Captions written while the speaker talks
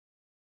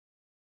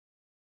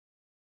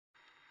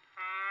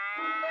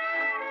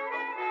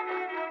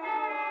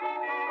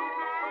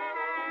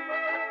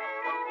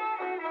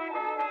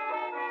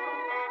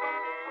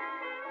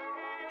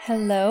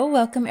Hello,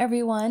 welcome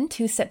everyone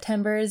to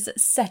September's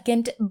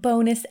second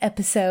bonus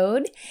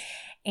episode.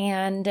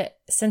 And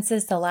since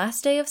it's the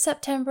last day of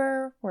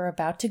September, we're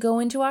about to go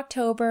into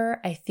October.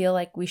 I feel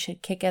like we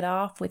should kick it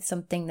off with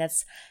something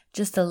that's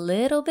just a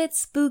little bit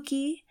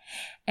spooky.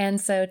 And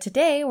so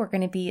today we're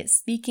going to be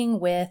speaking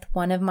with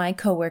one of my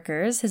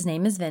coworkers. His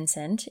name is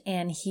Vincent,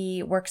 and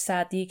he works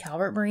at the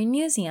Calvert Marine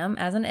Museum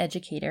as an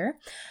educator,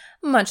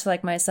 much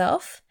like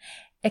myself.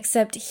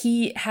 Except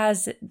he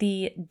has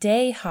the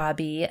day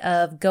hobby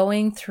of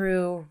going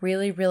through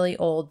really, really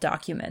old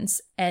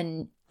documents,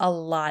 and a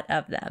lot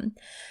of them.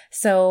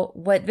 So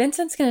what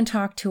Vincent's going to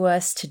talk to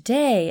us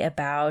today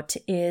about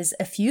is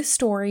a few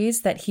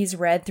stories that he's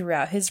read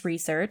throughout his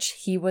research.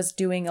 He was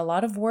doing a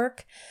lot of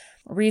work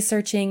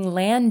researching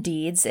land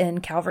deeds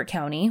in Calvert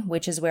County,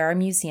 which is where our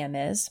museum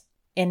is,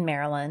 in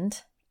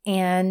Maryland.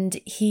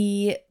 And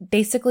he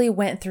basically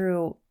went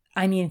through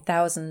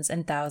thousands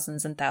and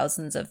thousands and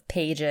thousands of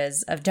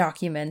pages of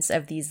documents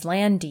of these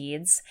land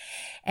deeds.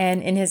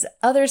 And in his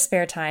other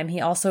spare time,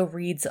 he also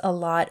reads a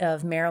lot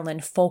of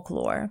Maryland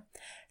folklore.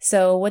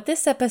 So what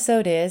this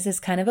episode is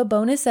kind of a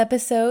bonus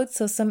episode,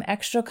 so some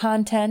extra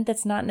content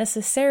that's not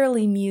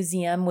necessarily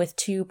museum with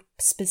two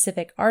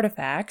specific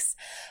artifacts,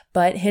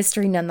 but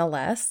history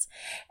nonetheless.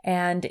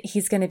 And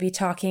he's going to be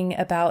talking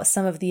about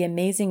some of the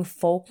amazing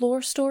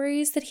folklore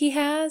stories that he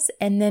has,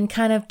 and then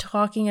kind of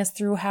talking us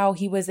through how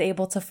he was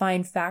able to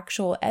find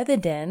factual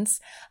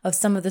evidence of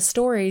some of the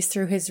stories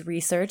through his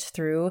research,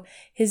 through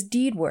his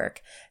deed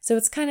work. So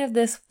it's kind of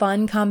this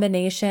fun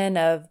combination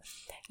of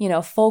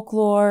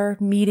folklore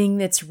meeting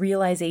its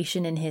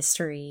realization in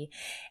history.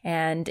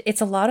 And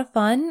it's a lot of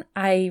fun.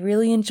 I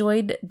really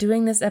enjoyed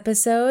doing this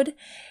episode,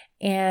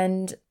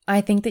 and I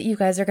think that you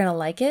guys are going to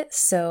like it.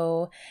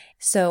 So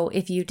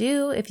if you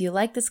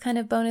like this kind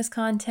of bonus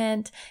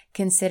content,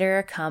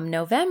 consider come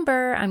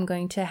November, I'm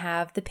going to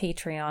have the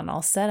Patreon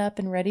all set up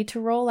and ready to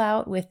roll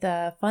out with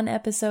fun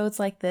episodes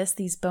like this,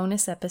 these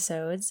bonus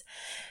episodes.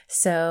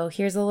 So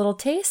here's a little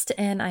taste,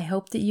 and I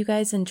hope that you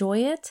guys enjoy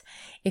it.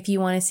 If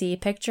you want to see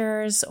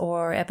pictures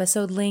or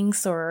episode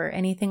links or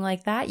anything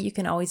like that, you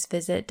can always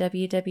visit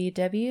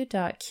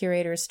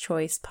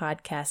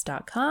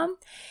www.curatorschoicepodcast.com,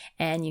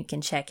 and you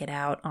can check it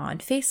out on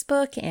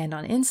Facebook and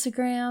on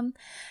Instagram.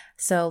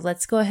 So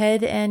let's go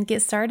ahead and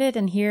get started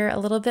and hear a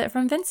little bit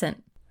from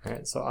Vincent. All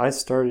right, so I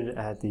started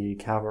at the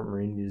Calvert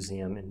Marine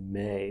Museum in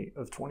May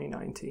of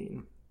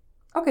 2019.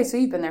 Okay, so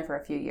you've been there for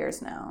a few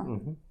years now.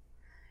 Mm-hmm.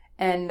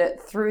 And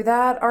through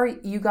that,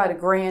 you got a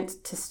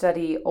grant to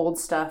study old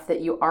stuff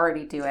that you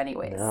already do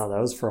anyways. No,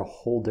 that was for a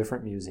whole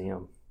different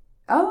museum.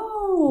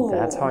 Oh!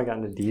 That's how I got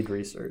into deed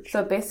research.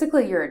 So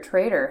basically you're a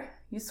trader.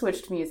 You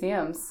switched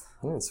museums.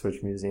 I didn't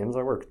switch museums.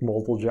 I worked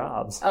multiple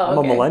jobs. Oh, I'm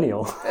a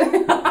millennial.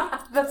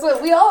 That's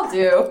what we all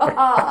do.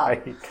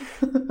 Right.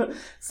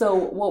 So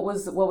what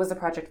was the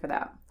project for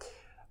that?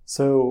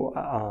 So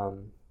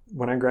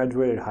when I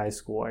graduated high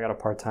school, I got a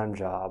part-time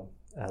job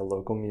at a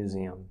local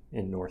museum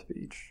in North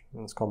Beach.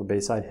 And it's called the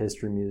Bayside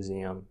History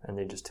Museum, and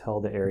they just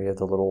held the area of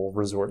the little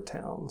resort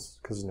towns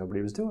because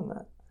nobody was doing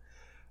that.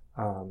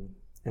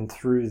 And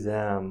through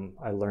them,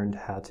 I learned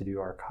how to do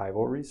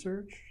archival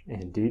research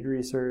and deed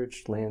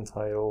research, land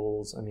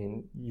titles. I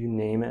mean, you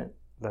name it,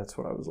 that's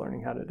what I was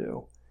learning how to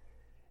do.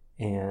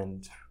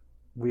 And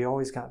we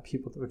always got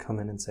people that would come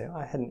in and say,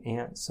 I had an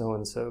aunt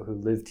so-and-so who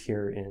lived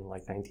here in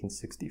like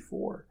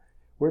 1964.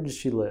 Where did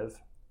she live?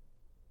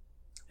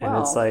 And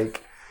Wow. It's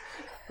like,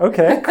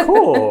 okay,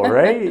 cool,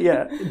 right?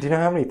 Yeah. Do you know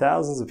how many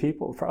thousands of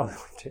people probably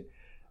lived here?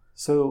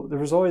 So there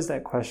was always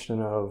that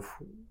question of,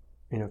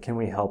 can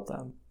we help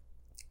them?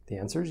 The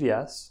answer is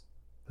yes.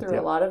 Through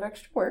a lot of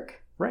extra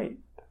work. Right.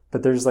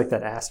 But there's like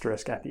that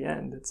asterisk at the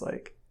end. It's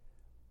like,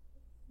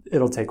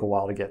 it'll take a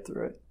while to get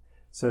through it.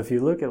 So if you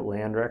look at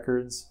land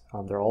records,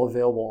 they're all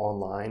available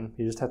online.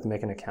 You just have to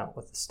make an account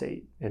with the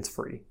state. It's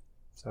free.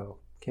 So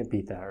can't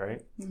beat that,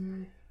 right?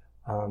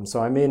 Mm-hmm.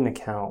 So I made an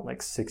account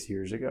like 6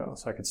 years ago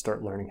so I could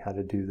start learning how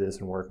to do this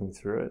and working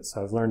through it.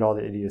 So I've learned all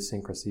the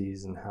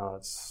idiosyncrasies and how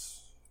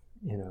it's,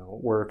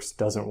 works,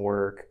 doesn't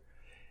work.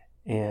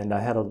 And I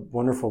had a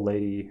wonderful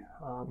lady,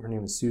 her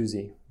name is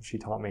Susie. She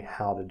taught me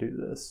how to do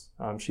this.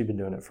 She'd been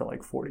doing it for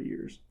like 40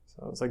 years.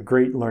 So it was like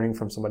great learning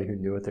from somebody who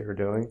knew what they were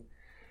doing.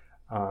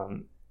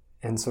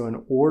 And so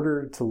in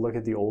order to look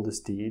at the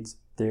oldest deeds,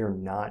 they are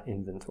not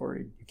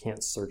inventoried. You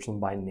can't search them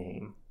by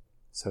name.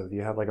 So if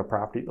you have like a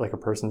property, like a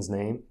person's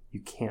name, you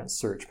can't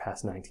search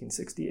past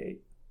 1968.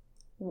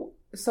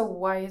 So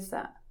why is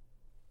that?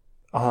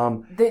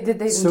 They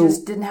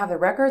Just didn't have the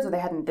records, or they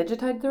hadn't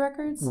digitized the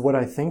records? What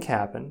I think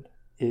happened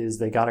is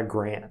they got a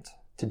grant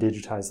to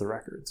digitize the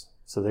records.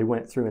 So they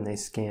went through and they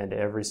scanned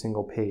every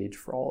single page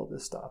for all of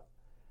this stuff.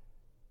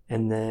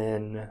 And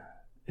then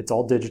it's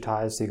all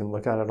digitized, so you can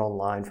look at it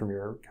online from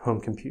your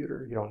home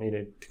computer. You don't need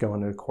it to go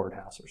into a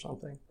courthouse or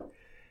something.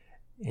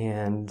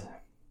 And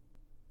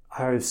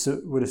I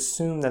would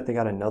assume that they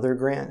got another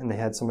grant and they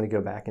had somebody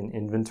go back and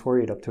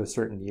inventory it up to a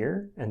certain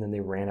year, and then they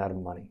ran out of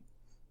money.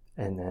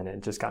 And then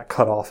it just got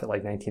cut off at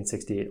like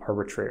 1968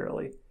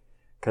 arbitrarily.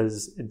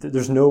 Because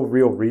there's no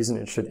real reason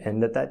it should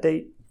end at that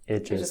date.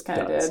 It just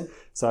kind of does. did.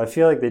 So I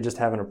feel like they just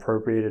haven't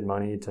appropriated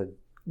money to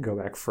go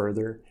back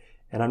further.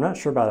 And I'm not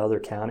sure about other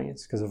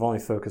counties because I've only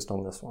focused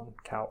on this one,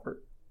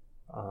 Calvert.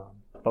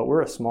 But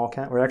we're a small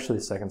county. We're actually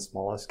the second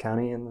smallest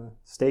county in the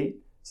state.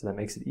 So that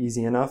makes it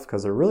easy enough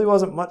because there really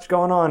wasn't much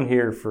going on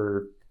here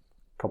for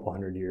a couple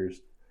hundred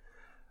years.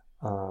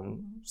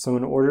 So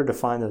in order to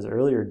find those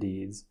earlier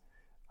deeds,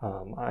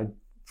 I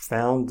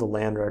found the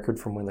land record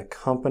from when the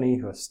company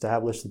who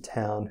established the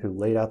town, who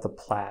laid out the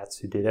plats,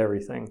 who did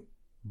everything,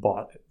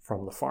 bought it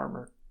from the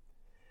farmer.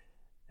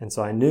 And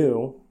so I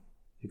knew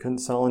you couldn't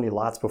sell any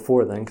lots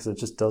before then because it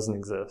just doesn't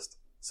exist.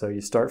 So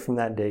you start from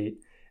that date,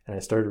 and I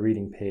started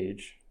reading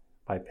page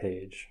by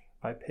page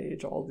by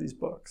page all of these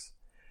books.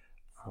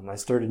 I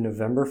started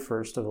November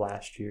 1st of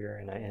last year,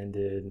 and I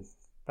ended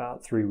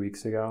about 3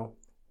 weeks ago,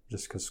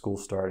 just because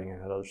school's starting and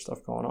I had other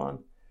stuff going on.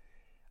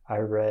 I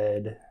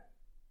read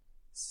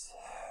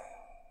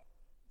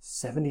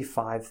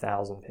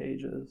 75,000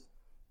 pages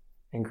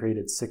and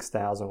created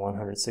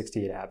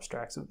 6,168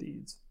 abstracts of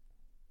deeds.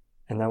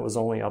 And that was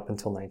only up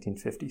until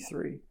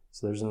 1953.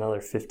 So there's another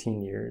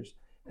 15 years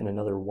and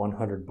another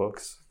 100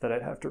 books that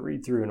I'd have to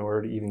read through in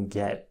order to even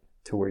get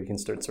to where you can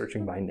start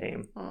searching by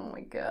name. Oh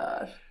my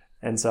gosh.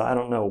 And so I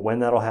don't know when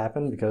that'll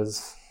happen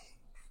because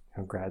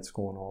grad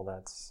school and all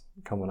that's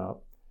coming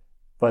up.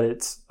 But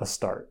it's a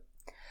start.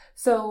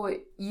 So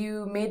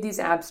you made these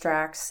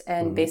abstracts,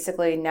 and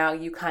basically now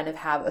you kind of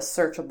have a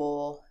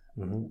searchable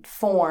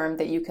form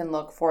that you can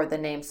look for the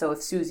name. So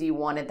if Susie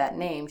wanted that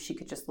name, she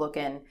could just look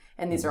in,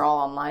 and these are all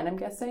online, I'm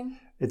guessing?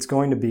 It's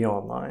going to be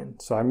online.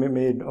 So I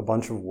made a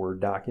bunch of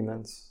Word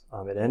documents.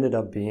 It ended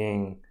up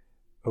being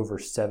over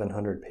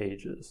 700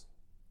 pages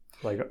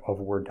of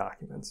Word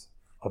documents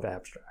of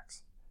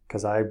abstracts.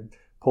 Because I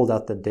pulled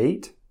out the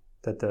date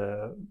that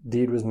the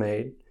deed was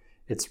made,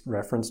 its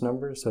reference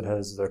number, so it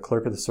has the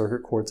clerk of the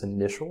circuit court's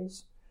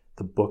initials,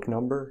 the book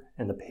number,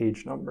 and the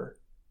page number.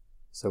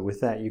 So with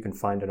that, you can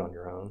find it on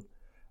your own.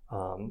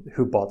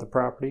 Who bought the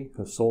property,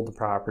 who sold the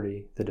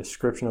property, the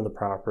description of the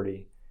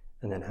property,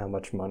 and then how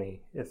much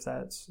money, if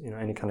that's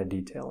any kind of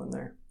detail in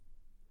there.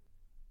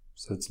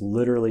 So it's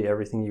literally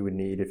everything you would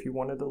need if you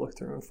wanted to look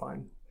through and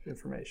find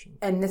information.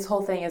 And this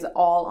whole thing is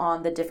all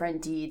on the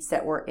different deeds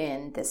that were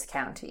in this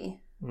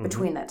county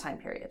between that time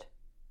period.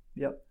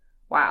 Yep.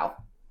 Wow.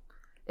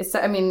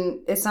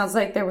 It sounds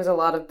like there was a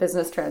lot of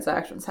business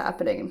transactions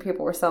happening and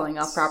people were selling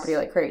off property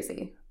like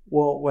crazy.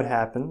 Well, what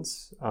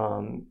happens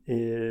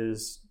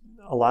is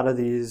a lot of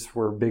these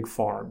were big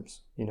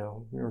farms. We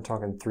were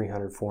talking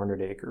 300,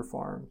 400 acre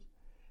farms.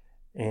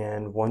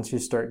 And once you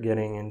start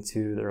getting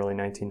into the early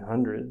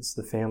 1900s,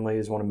 the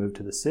families want to move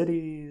to the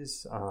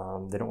cities.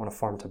 They don't want to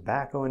farm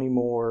tobacco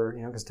anymore,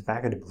 because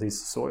tobacco depletes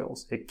the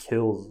soils. It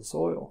kills the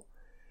soil.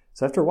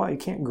 So after a while, you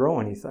can't grow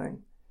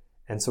anything.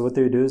 And so what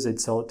they would do is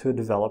they'd sell it to a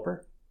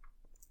developer,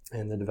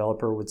 and the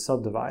developer would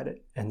subdivide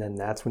it. And then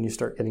that's when you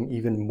start getting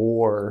even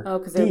more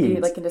because they'd be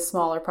into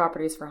smaller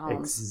properties for homes.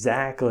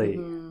 Exactly.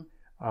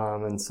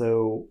 And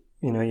so,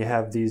 you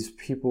have these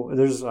people.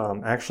 There's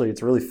actually,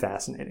 it's really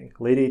fascinating.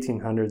 Late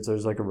 1800s,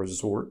 there's a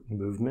resort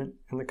movement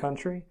in the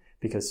country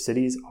because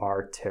cities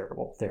are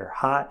terrible. They're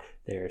hot,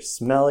 they're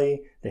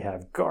smelly, they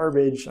have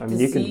garbage.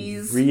 You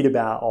can read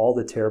about all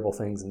the terrible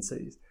things in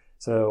cities.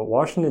 So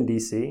Washington,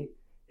 D.C.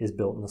 is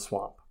built in the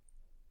swamp.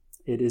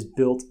 It is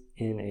built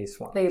in a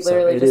swamp. They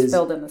literally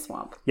filled in the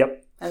swamp.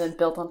 Yep. And then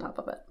built on top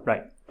of it.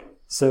 Right.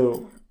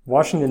 So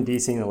Washington,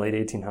 D.C. in the late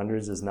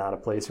 1800s is not a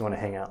place you want to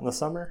hang out in the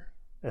summer,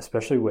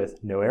 especially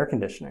with no air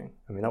conditioning.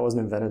 That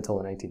wasn't invented until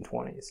the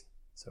 1920s.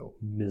 So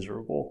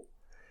miserable.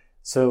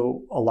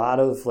 So a lot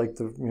of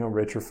the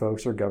richer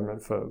folks or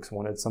government folks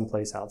wanted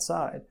someplace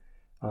outside.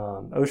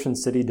 Ocean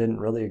City didn't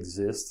really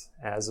exist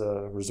as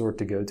a resort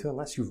to go to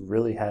unless you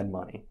really had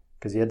money,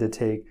 because you had to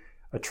take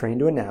a train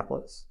to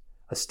Annapolis,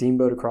 a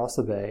steamboat across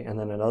the bay, and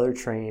then another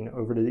train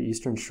over to the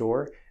eastern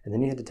shore, and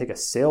then you had to take a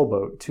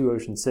sailboat to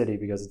Ocean City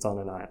because it's on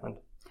an island.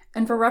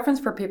 And for reference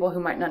for people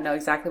who might not know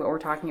exactly what we're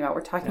talking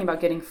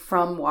about getting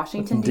from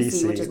Washington,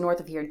 D.C., which is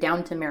north of here,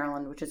 down to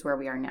Maryland, which is where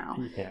we are now.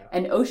 Yeah.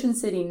 And Ocean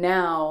City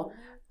now,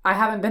 I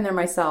haven't been there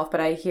myself, but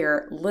I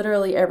hear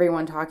literally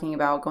everyone talking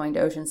about going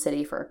to Ocean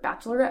City for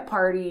bachelorette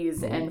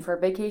parties and for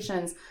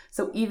vacations.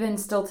 So even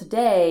still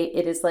today,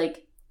 it is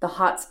the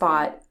hot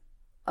spot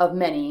of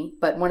many,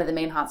 but one of the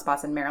main hot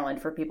spots in Maryland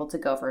for people to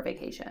go for a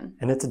vacation.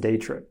 And it's a day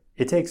trip.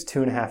 It takes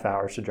 2.5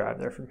 hours to drive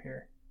there from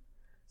here.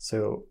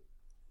 So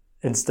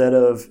instead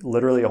of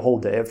literally a whole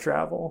day of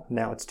travel,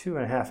 now it's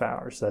 2.5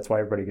 hours. So that's why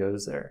everybody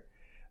goes there.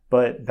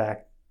 But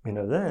back,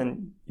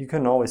 then you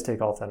couldn't always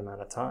take off that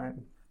amount of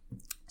time.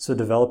 So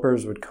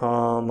developers would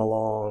come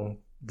along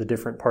the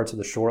different parts of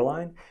the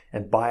shoreline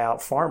and buy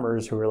out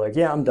farmers who were like,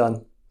 yeah, I'm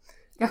done.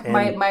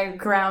 My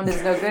ground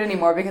is no good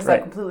anymore because I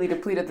completely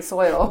depleted the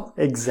soil.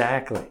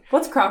 Exactly.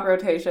 What's crop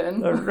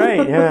rotation?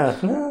 Right, yeah.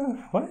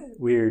 No, what?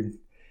 Weird.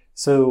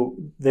 So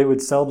they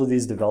would sell to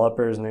these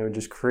developers and they would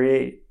just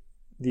create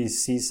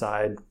these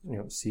seaside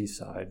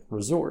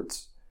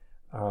resorts.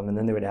 And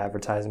then they would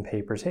advertise in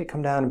papers, hey,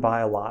 come down and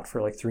buy a lot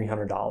for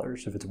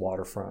 $300 if it's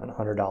waterfront,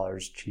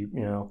 $100 cheap,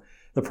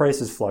 the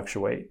prices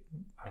fluctuate.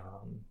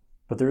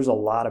 But there's a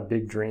lot of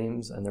big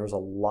dreams, and there was a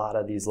lot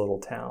of these little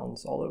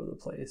towns all over the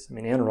place. I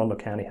mean, Anne Arundel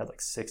County had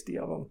like 60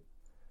 of them.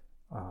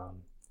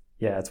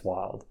 Yeah, it's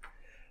wild.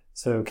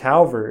 So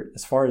Calvert,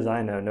 as far as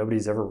I know,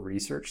 nobody's ever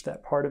researched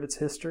that part of its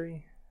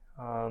history.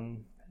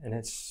 And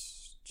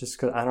it's just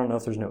because I don't know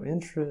if there's no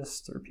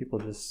interest or people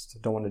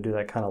just don't want to do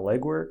that kind of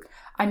legwork.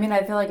 I mean,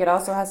 I feel like it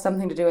also has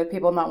something to do with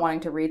people not wanting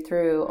to read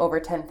through over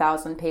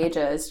 10,000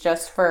 pages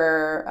just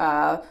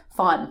for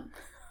fun.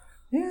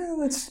 Yeah,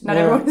 that's not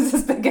everyone is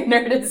as big a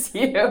nerd as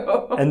you.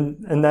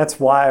 And that's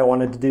why I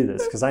wanted to do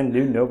this, because I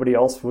knew nobody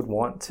else would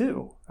want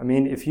to. I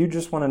mean, if you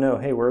just want to know,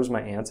 hey, where's my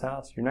aunt's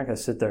house? You're not going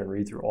to sit there and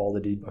read through all the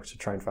deed books to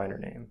try and find her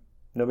name.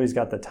 Nobody's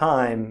got the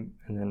time,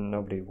 and then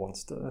nobody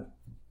wants to.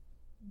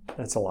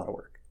 That's a lot of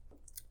work.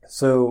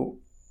 So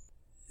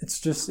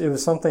it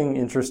was something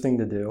interesting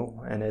to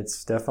do, and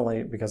it's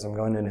definitely, because I'm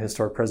going into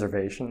historic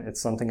preservation,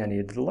 it's something I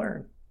needed to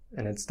learn.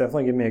 And it's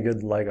definitely given me a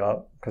good leg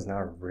up because now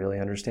I really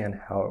understand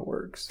how it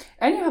works.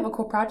 And you have a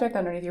cool project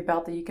underneath your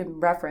belt that you can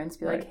reference.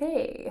 Be like,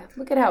 hey,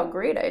 look at how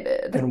great I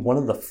did. And one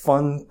of the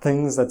fun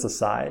things that's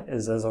aside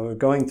is as I was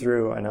going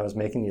through and I was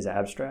making these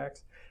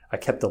abstracts, I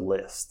kept a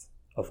list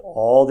of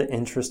all the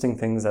interesting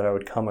things that I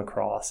would come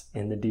across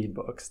in the deed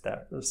books.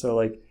 So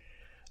like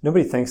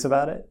nobody thinks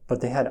about it,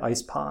 but they had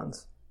ice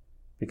ponds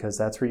because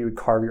that's where you would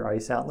carve your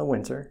ice out in the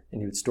winter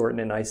and you would store it in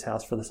an ice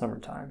house for the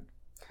summertime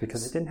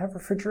because it didn't have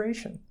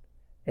refrigeration.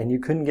 And you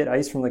couldn't get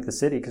ice from like the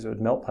city because it would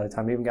melt by the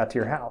time you even got to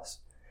your house.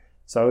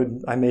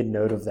 So I made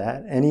note of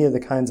that. Any of the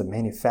kinds of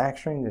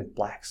manufacturing, the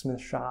blacksmith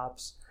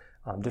shops,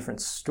 different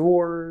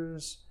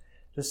stores,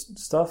 just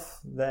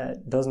stuff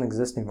that doesn't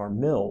exist anymore.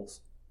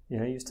 Mills.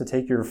 You used to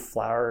take your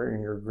flour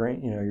and your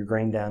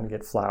grain down to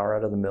get flour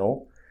out of the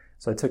mill.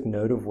 So I took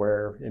note of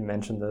where it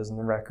mentioned those in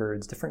the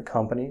records. Different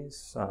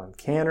companies,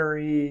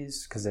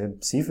 canneries, because the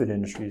seafood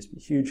industry used to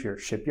be huge here.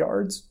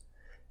 Shipyards,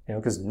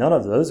 because none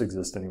of those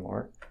exist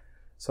anymore.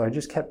 So I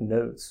just kept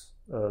notes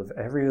of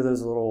every of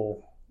those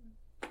little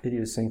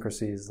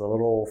idiosyncrasies, the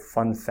little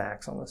fun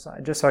facts on the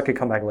side, just so I could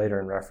come back later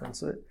and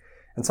reference it.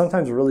 And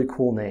sometimes really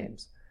cool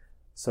names.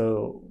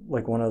 So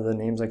like one of the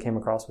names I came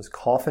across was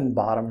Coffin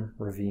Bottom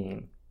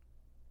Ravine.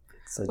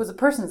 Was a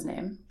person's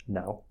name?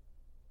 No.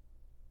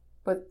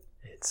 But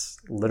it's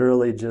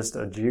literally just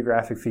a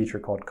geographic feature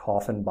called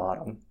Coffin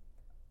Bottom.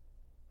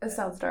 It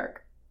sounds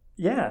dark.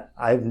 Yeah,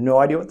 I have no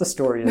idea what the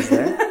story is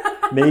there.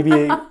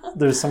 Maybe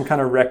there's some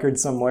kind of record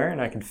somewhere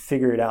and I can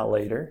figure it out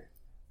later.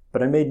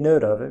 But I made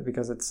note of it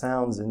because it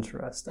sounds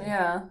interesting.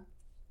 Yeah.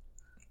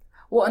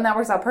 Well, and that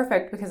works out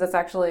perfect because that's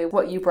actually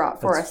what you brought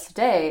for us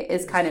today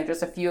is kind of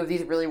just a few of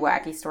these really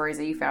wacky stories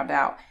that you found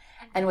out.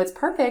 And what's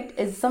perfect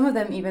is some of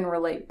them even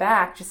relate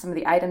back to some of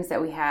the items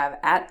that we have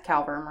at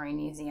Calvert Marine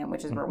Museum,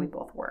 which is where we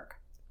both work.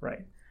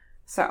 Right.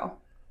 So,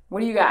 what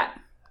do you got?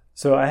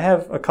 So I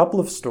have a couple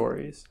of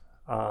stories.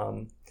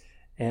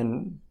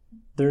 And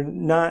they're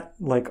not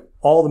like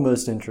all the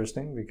most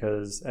interesting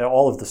because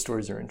all of the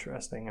stories are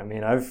interesting. I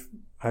mean,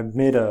 I've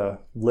made a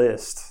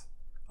list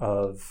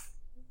of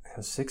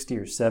 60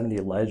 or 70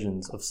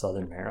 legends of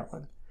Southern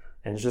Maryland.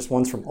 And it's just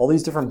ones from all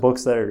these different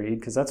books that I read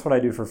because that's what I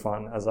do for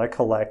fun as I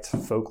collect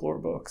folklore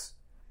books,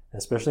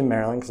 especially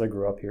Maryland because I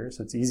grew up here.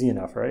 So it's easy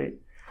enough, right?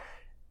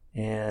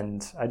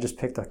 And I just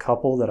picked a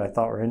couple that I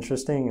thought were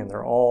interesting and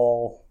they're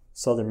all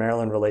Southern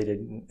Maryland related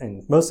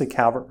and mostly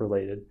Calvert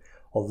related.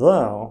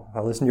 Although I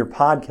listened to your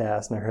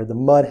podcast and I heard the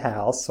Mud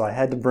House, so I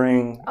had to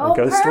bring a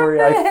ghost story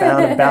I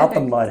found about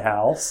the Mud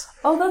House.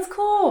 Oh, that's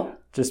cool.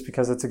 Just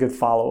because it's a good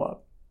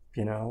follow-up,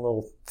 a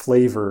little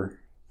flavor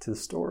to the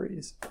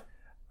stories.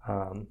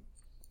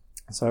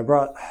 So I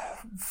brought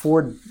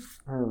 4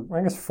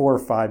 or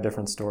 5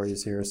 different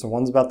stories here. So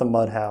one's about the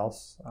Mud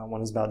House.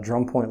 One is about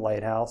Drum Point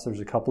Lighthouse.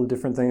 There's a couple of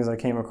different things I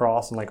came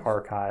across in like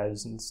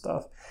archives and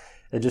stuff.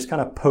 It just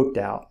kind of poked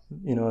out,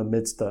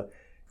 amidst the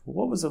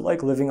what was it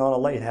like living on a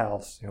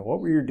lighthouse?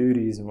 What were your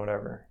duties and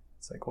whatever?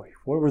 It's like, wait,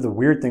 what were the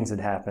weird things that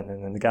happened?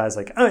 And then the guy's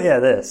like, oh yeah,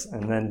 this.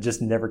 And then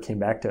just never came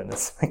back to it. And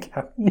it's like,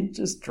 how can you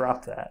just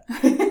drop that?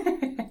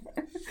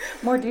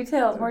 More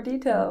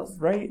details.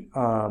 Right.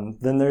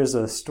 Then there's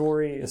a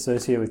story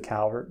associated with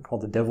Calvert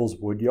called The Devil's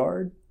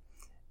Woodyard.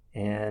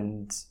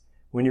 And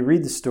when you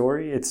read the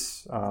story,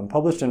 it's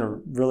published in a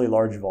really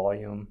large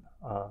volume.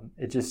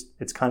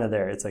 It's kind of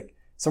there. It's like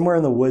somewhere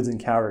in the woods in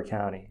Calvert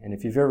County. And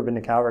if you've ever been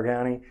to Calvert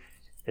County,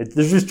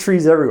 there's just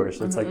trees everywhere.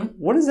 So it's like,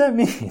 what does that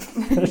mean?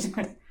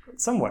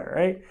 Somewhere,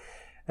 right?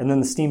 And then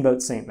the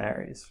Steamboat St.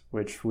 Mary's,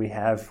 which we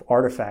have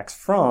artifacts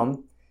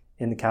from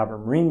in the Calvert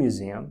Marine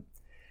Museum.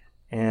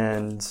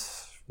 And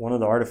one of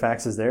the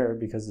artifacts is there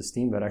because the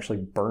steamboat actually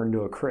burned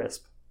to a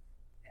crisp.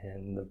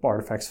 And the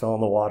artifacts fell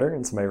in the water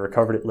and somebody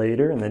recovered it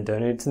later and then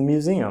donated it to the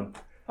museum.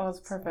 Oh, that's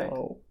perfect.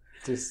 So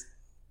just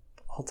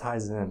all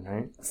ties in,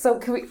 right? So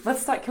can we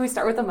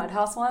start with the Mud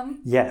House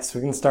one? Yes,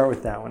 we can start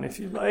with that one if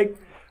you'd like.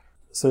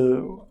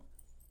 So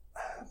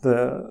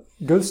the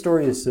ghost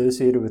story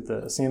associated with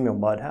the Samuel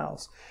Mud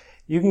House,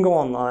 you can go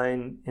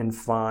online and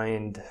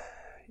find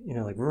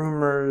like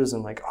rumors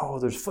and like, oh,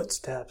 there's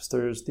footsteps.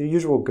 There's the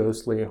usual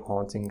ghostly,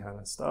 haunting kind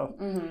of stuff.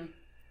 Mm-hmm.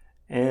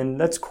 And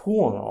that's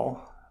cool and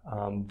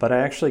all. But I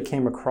actually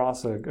came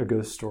across a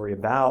ghost story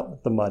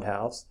about the Mudd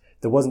House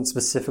that wasn't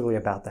specifically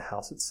about the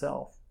house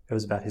itself. It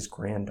was about his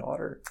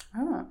granddaughter.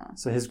 Oh.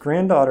 So his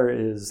granddaughter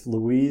is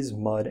Louise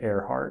Mudd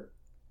Earhart.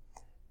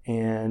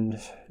 And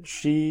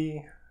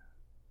she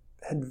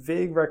had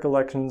vague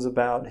recollections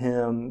about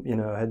him,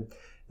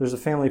 there's a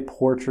family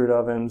portrait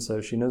of him, so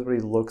she knows what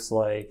he looks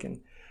like.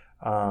 And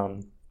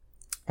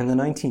in the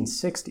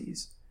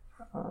 1960s,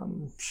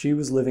 she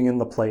was living in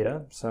La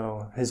Plata,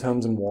 so his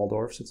home's in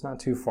Waldorf, so it's not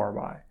too far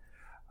by.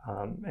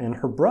 And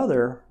her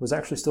brother was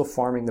actually still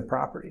farming the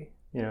property.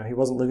 He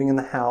wasn't living in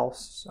the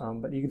house,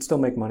 but you could still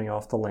make money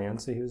off the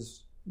land, so he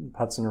was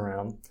putzing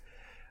around.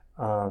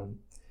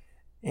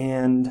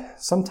 And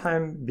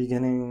sometime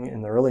beginning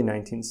in the early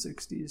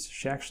 1960s,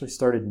 she actually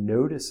started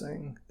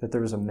noticing that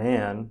there was a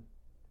man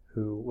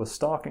who was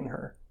stalking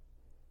her.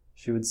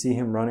 She would see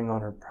him running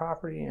on her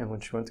property, and when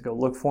she went to go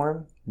look for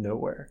him,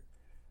 nowhere.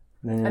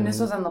 And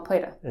this was in La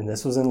Plata? And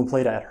this was in La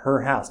Plata at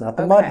her house, not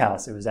the Mudd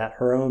House. It was at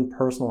her own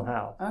personal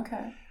house.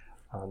 Okay.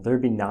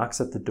 There'd be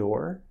knocks at the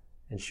door,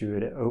 and she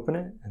would open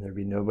it, and there'd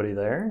be nobody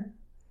there.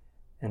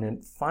 And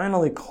it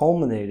finally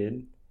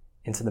culminated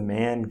into the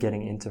man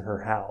getting into her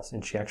house,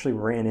 and she actually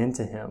ran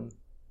into him.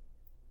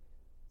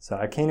 So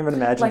I can't even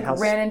imagine how...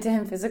 ran into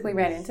him, physically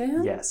ran into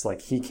him? Yes,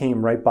 he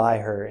came right by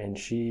her, and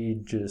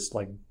she just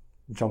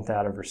jumped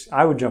out of her...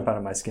 I would jump out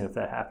of my skin if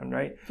that happened,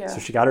 right? Yeah. So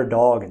she got her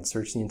dog and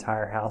searched the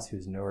entire house. He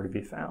was nowhere to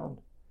be found.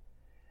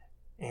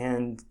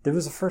 And it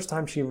was the first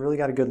time she really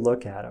got a good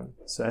look at him.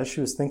 So as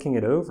she was thinking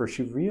it over,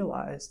 she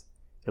realized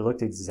it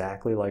looked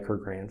exactly like her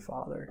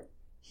grandfather.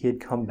 He had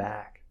come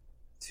back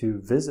to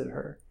visit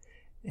her.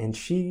 And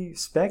she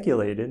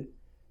speculated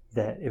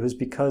that it was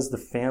because the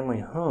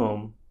family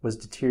home was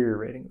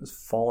deteriorating. It was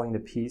falling to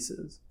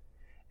pieces.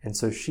 And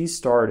so she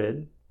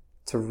started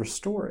to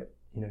restore it.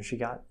 She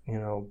got,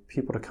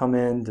 people to come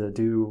in to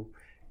do,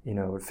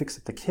 fix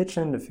up the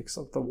kitchen, to fix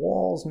up the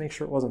walls, make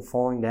sure it wasn't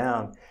falling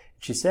down.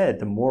 She said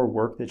the more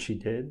work that she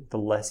did, the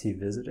less he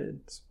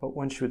visited. But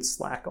when she would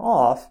slack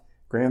off,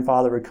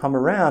 grandfather would come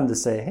around to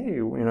say,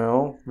 hey,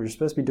 we're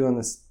supposed to be doing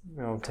this,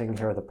 taking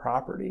care of the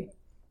property.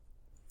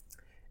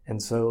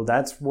 And so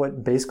that's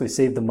what basically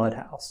saved the Mudd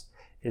House.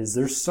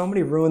 There's so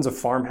many ruins of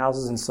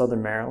farmhouses in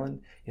southern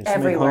Maryland. So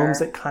many homes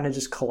that kind of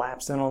just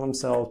collapsed in on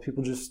themselves.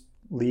 People just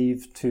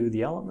leave to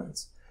the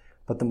elements.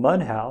 But the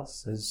Mudd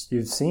House, as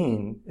you've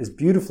seen, is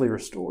beautifully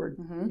restored.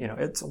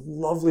 Mm-hmm. It's a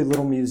lovely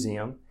little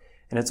museum.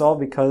 And it's all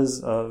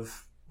because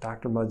of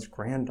Dr. Mudd's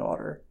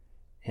granddaughter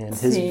and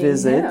his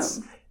visits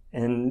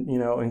and,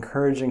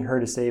 encouraging her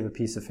to save a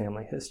piece of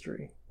family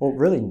history. Well,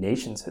 really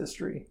nation's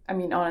history. I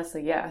mean,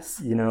 honestly,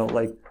 yes.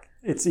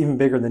 It's even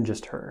bigger than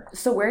just her.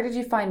 So where did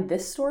you find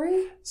this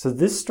story? So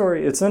this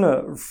story, it's in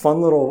a fun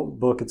little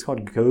book. It's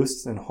called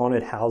Ghosts and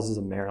Haunted Houses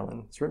of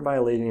Maryland. It's written by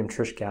a lady named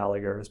Trish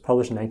Gallagher. It was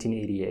published in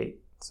 1988.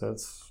 So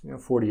it's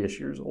 40-ish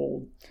years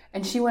old.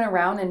 And she went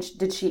around and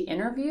did she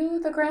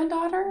interview the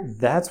granddaughter?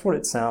 That's what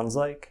it sounds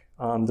like.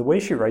 The way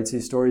she writes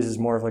these stories is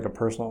more of a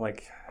personal,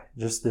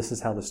 just this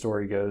is how the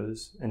story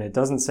goes. And it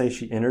doesn't say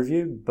she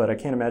interviewed, but I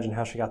can't imagine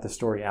how she got the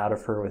story out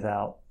of her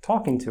without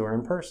talking to her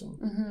in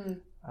person.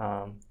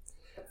 Mm-hmm.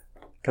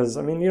 Because,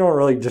 you don't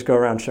really just go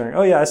around sharing,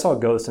 oh, yeah, I saw a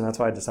ghost, and that's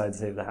why I decided to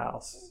save the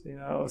house.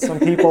 Some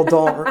people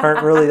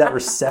aren't really that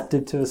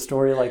receptive to a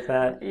story like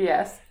that.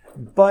 Yes.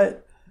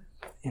 But,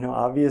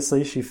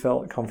 obviously she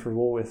felt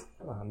comfortable with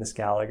Miss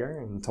Gallagher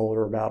and told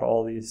her about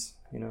all these,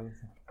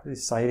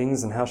 these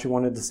sightings and how she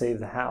wanted to save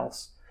the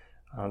house.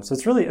 So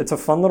it's a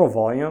fun little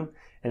volume,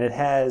 and it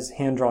has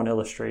hand-drawn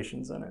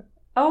illustrations in it.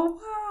 Oh,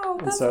 wow,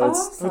 that's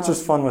awesome. It's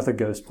just fun with a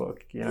ghost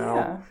book,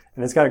 Yeah.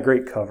 And it's got a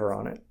great cover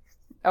on it.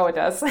 Oh, it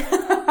does.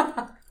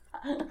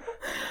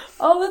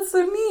 Oh, that's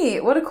so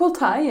neat. What a cool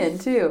tie-in,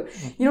 too.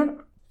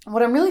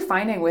 What I'm really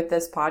finding with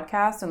this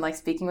podcast and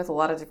speaking with a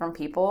lot of different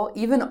people,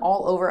 even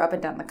all over up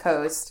and down the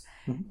coast,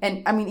 mm-hmm.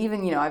 and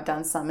even, I've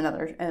done some in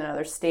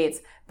other states,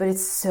 but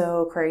it's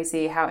so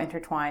crazy how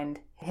intertwined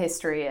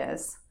history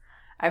is.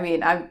 I'm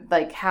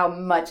how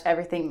much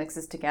everything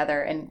mixes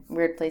together in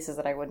weird places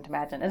that I wouldn't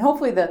imagine. And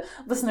hopefully the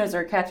listeners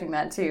are catching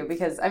that too,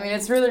 because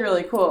it's really,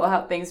 really cool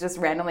how things just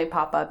randomly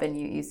pop up and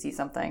you see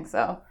something.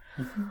 So,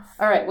 mm-hmm.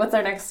 All right, what's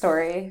our next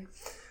story?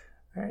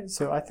 All right,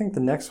 so I think the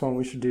next one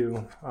we should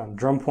do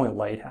Drum Point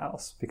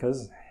Lighthouse,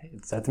 because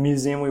it's at the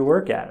museum we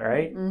work at,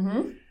 right?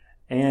 Mm-hmm.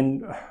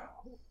 And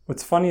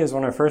what's funny is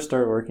when I first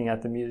started working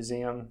at the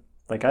museum,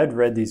 I'd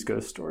read these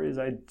ghost stories.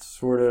 they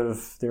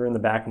were in the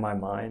back of my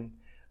mind.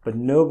 But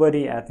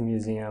nobody at the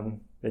museum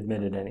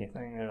admitted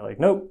anything. They're like,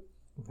 nope,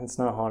 it's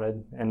not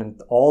haunted.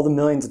 And all the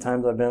millions of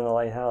times I've been in the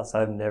lighthouse,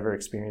 I've never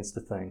experienced a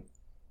thing.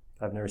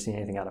 I've never seen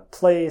anything out of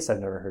place.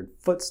 I've never heard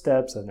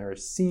footsteps. I've never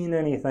seen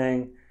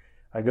anything.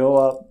 I go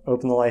up,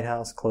 open the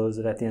lighthouse, close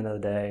it at the end of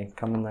the day,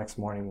 come in the next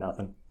morning,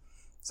 nothing.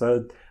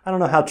 So I don't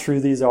know how true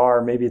these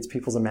are. Maybe it's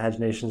people's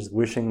imaginations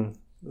wishing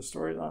the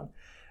stories on.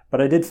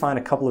 But I did find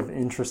a couple of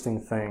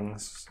interesting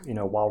things,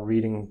 while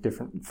reading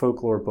different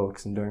folklore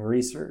books and doing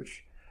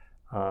research.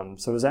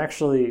 So I was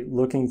actually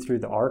looking through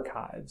the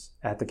archives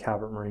at the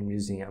Calvert Marine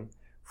Museum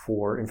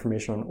for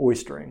information on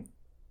oystering.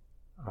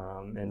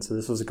 And so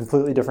this was a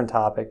completely different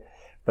topic,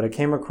 but I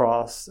came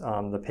across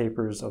the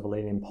papers of a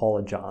lady named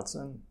Paula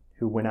Johnson,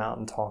 who went out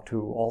and talked to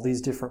all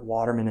these different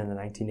watermen in the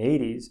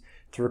 1980s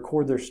to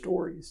record their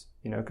stories,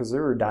 because they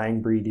were a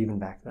dying breed even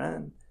back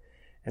then.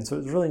 And so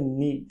it was really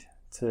neat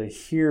to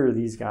hear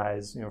these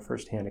guys,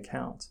 firsthand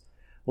accounts.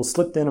 Well,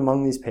 slipped in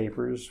among these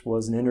papers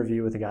was an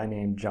interview with a guy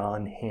named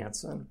John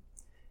Hanson.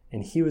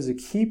 And he was a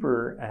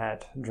keeper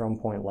at Drum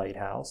Point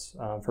Lighthouse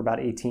for about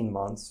 18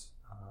 months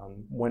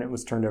when it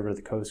was turned over to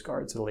the Coast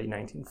Guard, so the late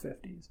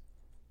 1950s.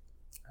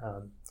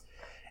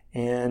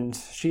 And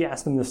she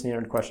asked him the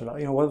standard question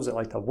about, what was it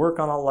like to work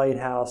on a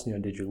lighthouse?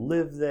 Did you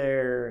live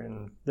there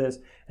and this?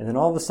 And then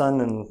all of a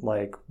sudden in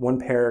like one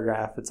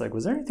paragraph, it's like,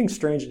 was there anything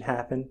strange that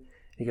happened?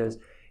 He goes,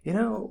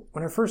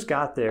 when I first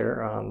got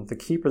there, the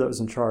keeper that was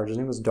in charge, his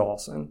name was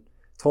Dawson,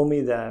 told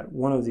me that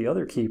one of the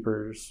other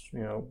keepers,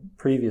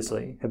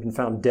 previously had been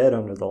found dead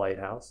under the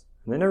lighthouse.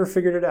 And they never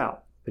figured it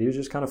out. But he was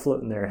just kind of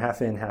floating there,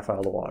 half in, half out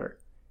of the water.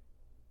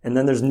 And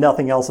then there's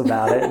nothing else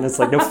about it. And it's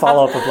like no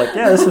follow-up of like,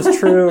 yeah, this was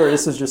true or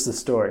this is just a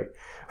story.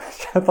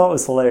 Which I thought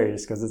was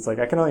hilarious because it's like,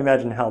 I can only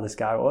imagine how this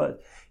guy was.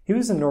 He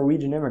was a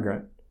Norwegian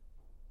immigrant.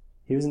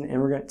 He was an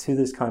immigrant to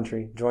this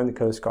country, joined the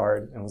Coast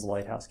Guard, and was a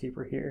lighthouse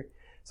keeper here.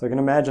 So I can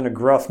imagine a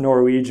gruff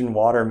Norwegian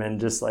waterman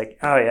just like,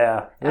 oh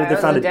yeah. They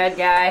found a dead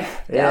guy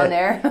down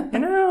there.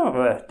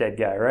 A dead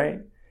guy, right?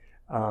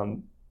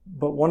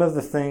 But one of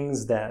the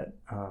things that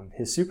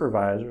his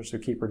supervisor, so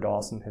Keeper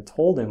Dawson, had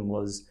told him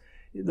was,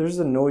 there's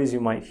a noise you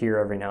might hear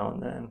every now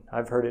and then.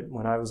 I've heard it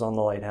when I was on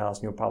the lighthouse,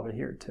 and you'll probably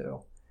hear it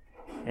too.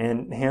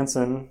 And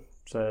Hanson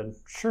said,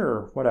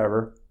 sure,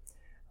 whatever.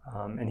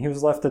 And he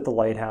was left at the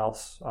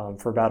lighthouse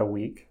for about a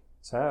week.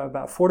 So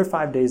about 4 to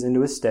 5 days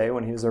into his stay,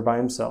 when he was there by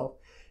himself,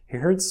 he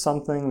heard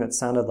something that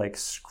sounded like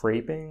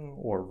scraping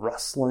or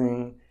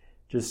rustling,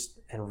 just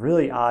a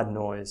really odd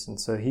noise. And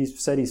so he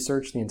said he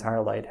searched the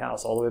entire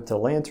lighthouse, all the way up to the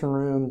lantern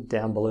room,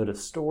 down below to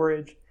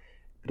storage,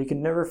 but he could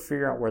never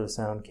figure out where the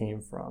sound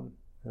came from.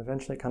 And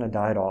eventually it kind of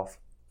died off.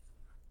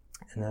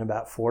 And then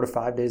about 4 to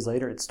 5 days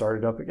later, it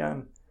started up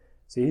again.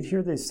 So he'd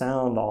hear this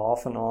sound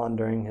off and on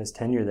during his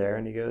tenure there,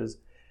 and he goes,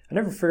 I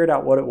never figured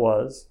out what it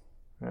was,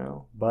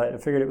 but I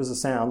figured it was a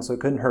sound, so it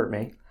couldn't hurt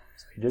me.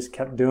 So he just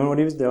kept doing what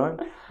he was doing.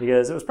 He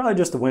goes, it was probably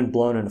just the wind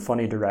blowing in a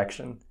funny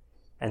direction.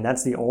 And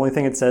that's the only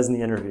thing it says in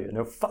the interview.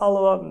 No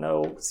follow-up,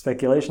 no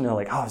speculation. No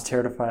like, I was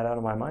terrified out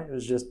of my mind. It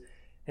was just,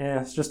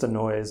 it's just a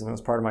noise, and it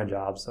was part of my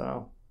job,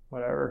 so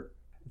whatever.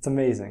 It's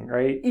amazing,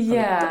 right?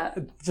 Yeah.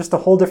 Just a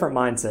whole different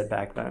mindset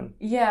back then.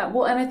 Yeah.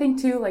 Well, and I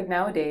think too, like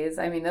nowadays,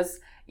 I mean, that's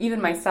even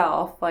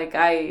myself, like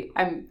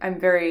I'm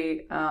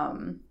very,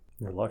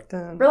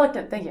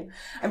 Reluctant, thank you.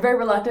 I'm very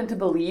reluctant to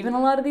believe in a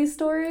lot of these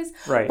stories.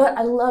 Right. But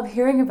I love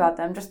hearing about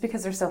them just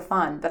because they're so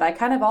fun. But I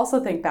kind of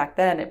also think back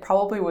then it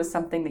probably was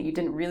something that you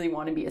didn't really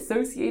want to be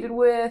associated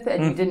with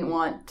and you didn't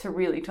want to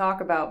really talk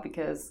about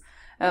because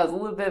it was a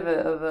little bit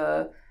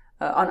of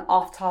an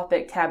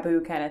off-topic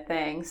taboo kind of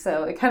thing.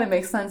 So it kind of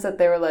makes sense that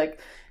they were like,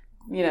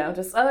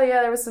 just, oh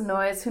yeah, there was some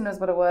noise. Who knows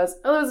what it was?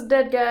 Oh, there was a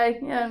dead guy.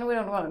 Yeah, and we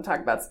don't want to talk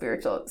about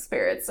spiritual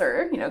spirits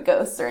or,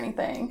 ghosts or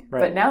anything.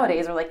 Right. But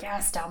nowadays we're like,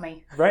 yes, tell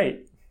me.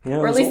 Right.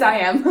 Or at least I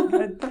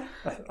am.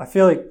 I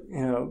feel like,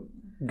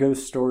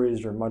 ghost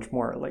stories are much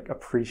more like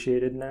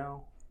appreciated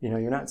now.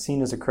 You're not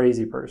seen as a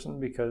crazy person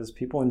because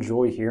people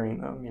enjoy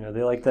hearing them.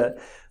 They like that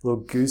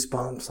little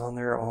goosebumps on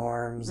their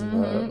arms.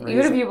 Mm-hmm.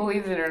 Even if you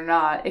believe it or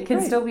not, it can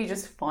still be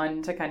just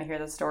fun to kind of hear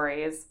the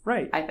stories.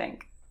 Right. I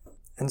think.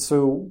 And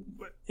so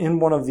in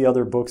one of the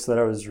other books that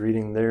I was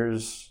reading,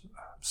 there's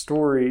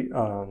stories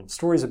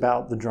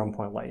about the Drum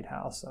Point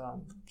Lighthouse.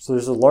 So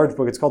there's a large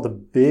book. It's called The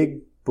Big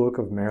Book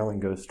of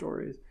Maryland Ghost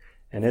Stories.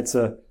 And it's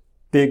a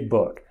big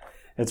book.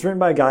 It's written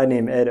by a guy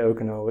named Ed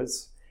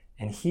Okunowitz.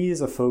 And he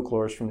is a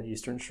folklorist from the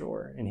Eastern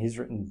Shore, and he's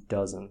written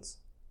dozens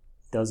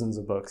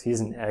of books. He's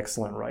an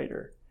excellent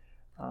writer.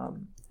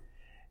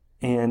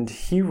 And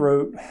he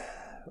wrote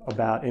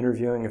about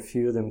interviewing a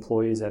few of the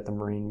employees at the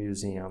Marine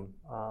Museum.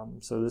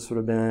 So this would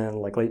have been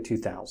like late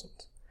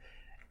 2000s.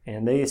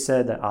 And they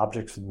said that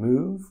objects would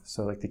move.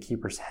 So like the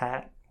keeper's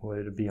hat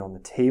would be on the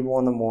table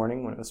in the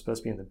morning when it was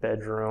supposed to be in the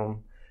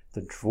bedroom.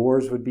 The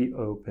drawers would be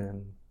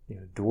open.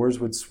 Doors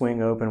would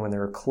swing open when they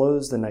were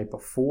closed the night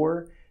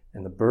before.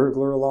 And the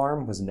burglar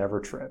alarm was never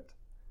tripped.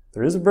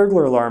 There is a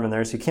burglar alarm in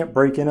there, so you can't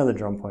break into the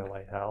Drum Point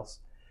Lighthouse.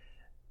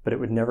 But it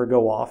would never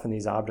go off, and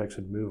these objects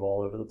would move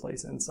all over the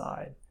place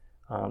inside.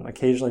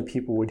 Occasionally,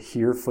 people would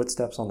hear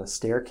footsteps on the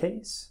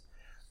staircase.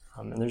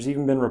 And there's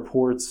even been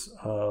reports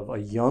of a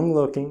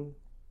young-looking,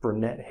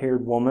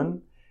 brunette-haired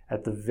woman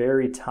at the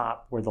very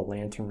top where the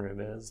lantern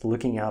room is,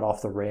 looking out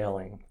off the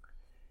railing.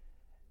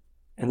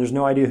 And there's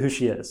no idea who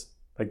she is.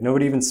 Like,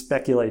 nobody even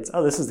speculates,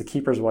 oh, this is the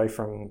keeper's wife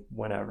from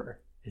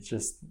whenever. It's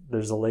just,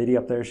 there's a lady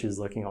up there, she's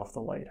looking off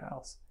the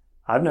lighthouse.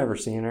 I've never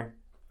seen her.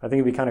 I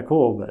think it'd be kind of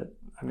cool, but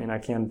I mean, I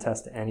can't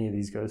attest to any of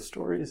these ghost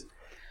stories,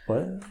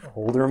 but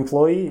older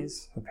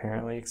employees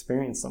apparently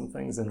experienced some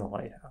things in the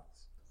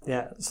lighthouse.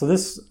 Yeah, so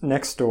this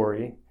next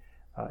story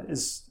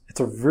it's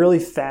a really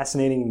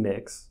fascinating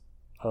mix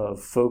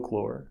of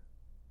folklore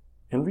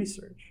and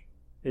research.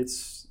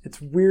 It's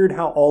weird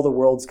how all the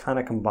worlds kind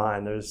of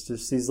combine. There's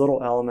just these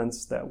little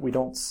elements that we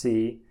don't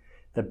see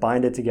that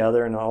bind it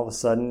together, and all of a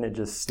sudden it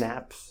just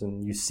snaps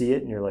and you see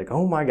it and you're like,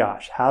 oh my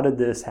gosh, how did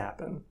this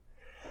happen?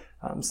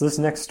 So this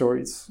next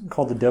story is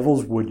called The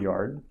Devil's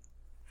Woodyard.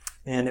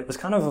 And it was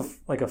kind of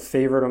like a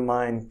favorite of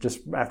mine just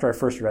after I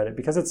first read it,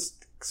 because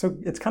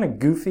it's kind of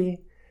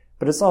goofy,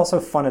 but it's also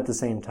fun at the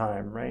same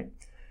time, right?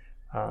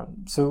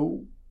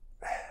 So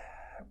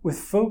with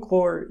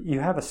folklore, you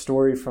have a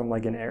story from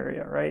like an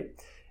area, right?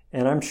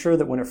 And I'm sure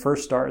that when it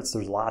first starts,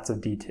 there's lots of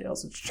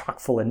details. It's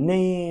chock full of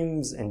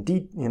names and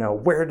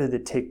where did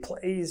it take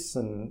place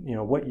and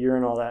what year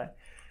and all that.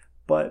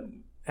 But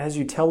as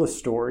you tell a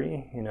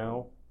story,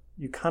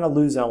 you kind of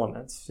lose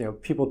elements.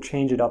 People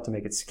change it up to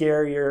make it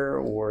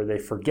scarier, or they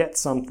forget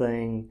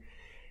something.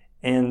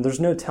 And there's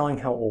no telling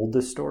how old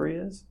this story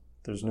is.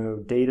 There's no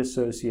date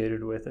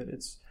associated with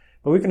it.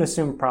 But we can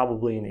assume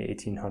probably in the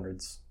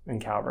 1800s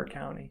in Calvert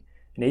County.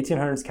 In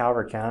 1800s,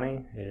 Calvert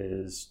County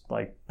is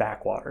like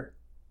backwater.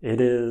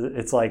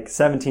 It's like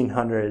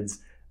 1700s,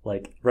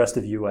 like rest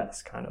of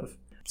US kind of.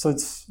 So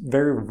it's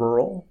very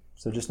rural.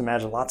 So just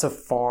imagine lots of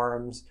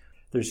farms.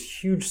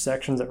 There's huge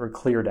sections that were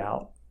cleared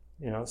out,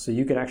 so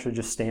you could actually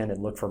just stand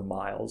and look for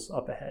miles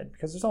up ahead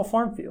because there's all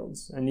farm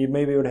fields. And you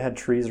maybe would have had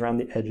trees around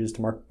the edges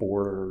to mark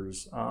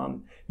borders,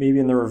 maybe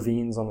in the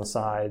ravines on the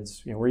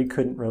sides, where you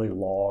couldn't really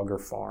log or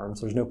farm.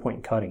 So there's no point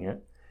in cutting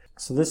it.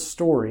 So this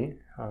story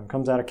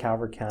comes out of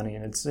Calvert County,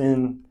 and it's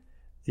in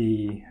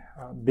the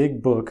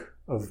big book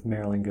of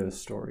Maryland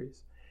Ghost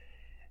Stories.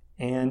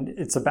 And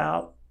it's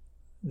about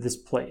this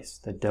place,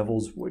 the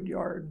Devil's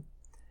Woodyard.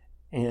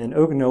 And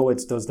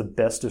Ognowitz does the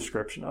best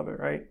description of it,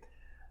 right?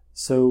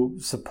 So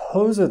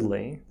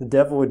supposedly, the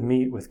devil would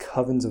meet with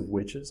covens of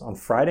witches on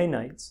Friday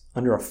nights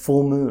under a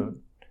full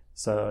moon.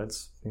 So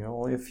it's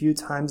only a few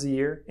times a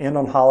year, and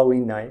on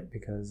Halloween night,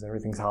 because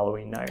everything's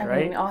Halloween night,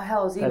 right? I mean, All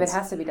Hallows Eve, it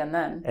has to be done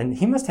then. And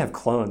he must have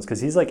clones,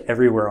 because he's like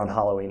everywhere on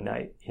Halloween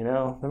night,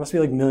 There must be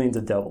like millions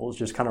of devils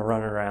just kind of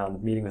running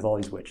around meeting with all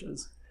these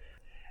witches.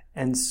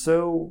 And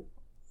so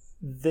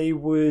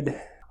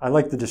I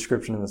like the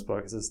description in this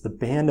book. It says, the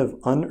band of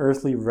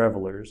unearthly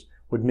revelers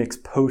would mix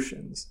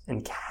potions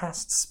and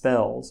cast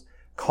spells,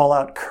 call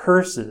out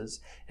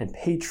curses, and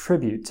pay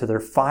tribute to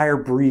their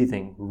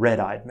fire-breathing,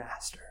 red-eyed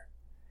master.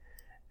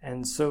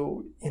 And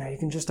so, you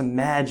can just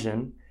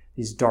imagine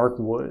these dark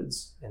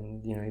woods,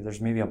 and,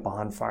 there's maybe a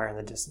bonfire in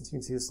the distance. You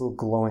can see this little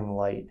glowing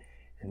light,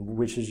 and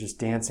witches just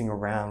dancing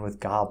around with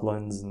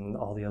goblins and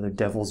all the other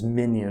devil's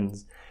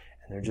minions,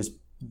 and they're just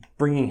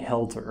bringing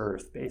hell to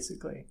earth,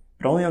 basically.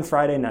 But only on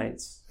Friday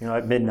nights,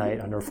 at midnight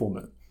under a full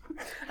moon.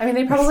 I mean,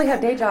 they probably have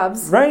day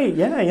jobs. Right,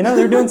 yeah,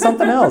 they're doing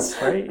something else,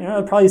 right?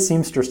 They're probably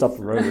seamstress up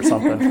the road or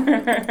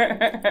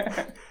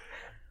something.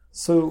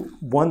 So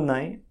one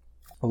night,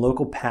 a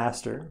local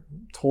pastor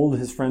told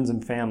his friends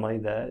and family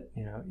that,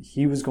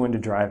 he was going to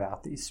drive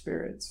out these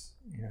spirits.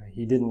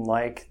 He didn't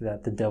like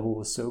that the devil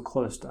was so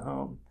close to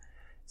home.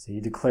 So he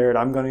declared,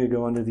 I'm going to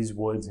go into these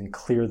woods and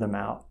clear them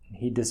out. And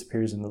he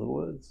disappears into the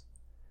woods.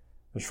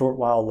 A short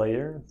while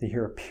later, they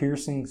hear a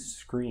piercing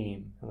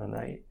scream in the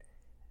night.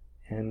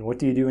 And what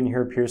do you do when you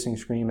hear a piercing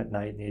scream at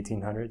night in the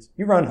 1800s?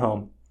 You run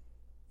home.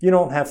 You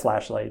don't have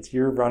flashlights.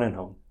 You're running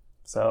home.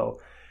 So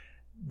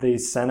they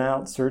sent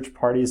out search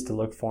parties to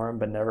look for him,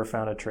 but never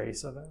found a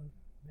trace of him.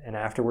 And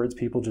afterwards,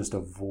 people just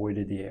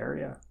avoided the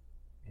area.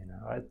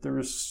 There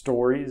were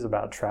stories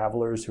about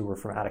travelers who were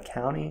from out of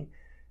county,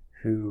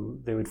 who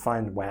they would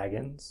find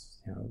wagons,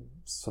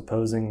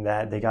 supposing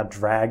that they got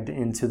dragged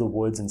into the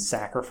woods and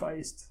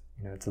sacrificed,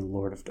 to the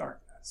Lord of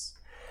Darkness.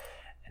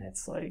 And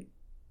it's like,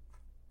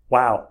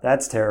 wow,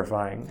 that's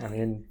terrifying. I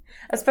mean,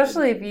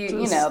 especially if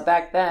you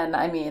back then,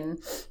 I mean,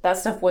 that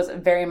stuff was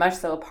very much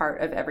so a part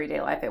of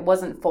everyday life. It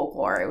wasn't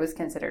folklore. It was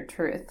considered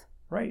truth.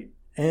 Right.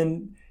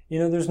 And,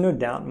 there's no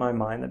doubt in my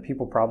mind that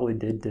people probably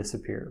did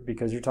disappear,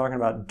 because you're talking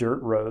about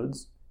dirt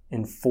roads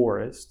in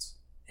forests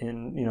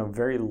in,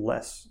 very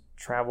less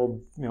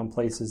traveled,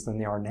 places than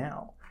they are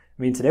now.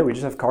 I mean, today we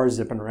just have cars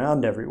zipping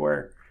around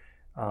everywhere.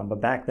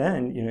 But back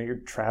then, you're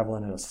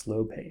traveling at a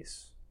slow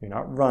pace. You're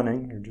not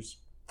running. You're just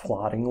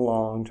plodding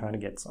along, trying to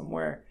get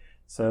somewhere.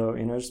 So,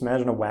 just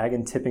imagine a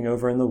wagon tipping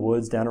over in the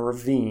woods down a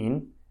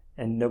ravine,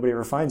 and nobody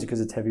ever finds you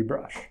because it's heavy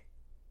brush.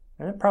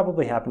 And it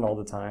probably happened all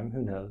the time.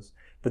 Who knows?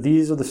 But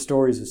these are the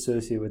stories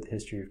associated with the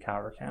history of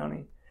Calvert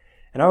County.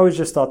 And I always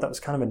just thought that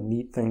was kind of a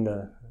neat thing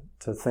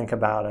to think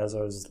about as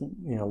I was,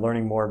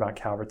 learning more about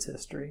Calvert's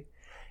history.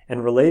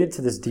 And related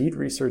to this deed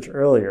research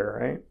earlier,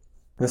 right?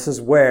 This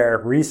is where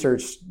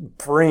research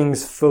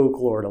brings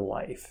folklore to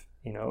life.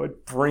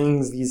 It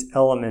brings these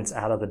elements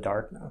out of the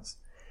darkness.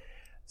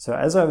 So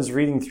as I was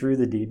reading through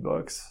the deed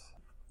books,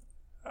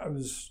 I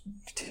was,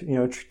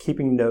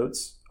 keeping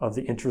notes of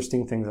the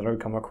interesting things that I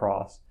would come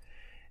across.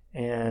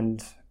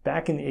 And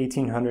back in the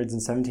 1800s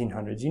and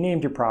 1700s, you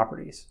named your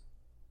properties.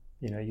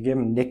 You gave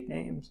them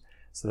nicknames.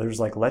 So there's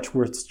like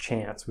Letchworth's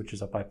Chance, which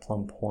is up by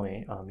Plum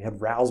Point. You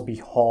have Rowsby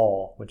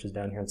Hall, which is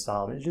down here in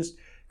Solomon. It's just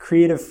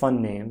creative,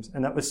 fun names.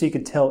 And that was so you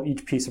could tell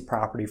each piece of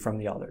property from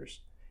the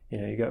others.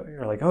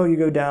 You're like, oh, you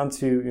go down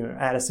to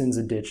Addison's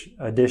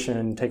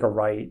Addition, take a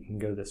right and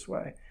go this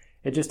way.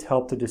 It just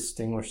helped to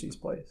distinguish these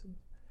places.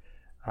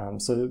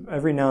 So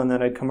every now and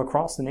then I'd come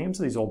across the names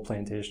of these old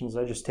plantations.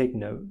 I just take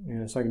note,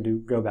 so I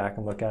can go back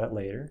and look at it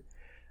later.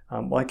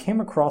 Well, I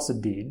came across a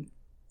deed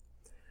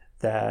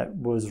that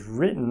was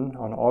written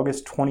on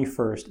August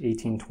 21st,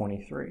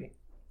 1823.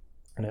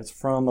 And it's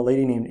from a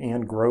lady named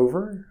Anne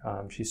Grover.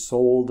 She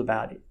sold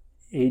about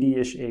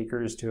 80-ish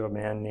acres to a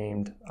man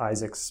named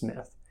Isaac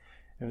Smith.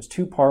 It was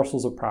 2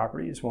 parcels of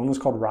properties. One was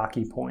called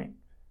Rocky Point.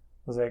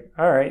 I was like,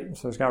 all right,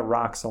 so it's got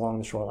rocks along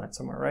the shoreline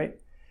somewhere, right?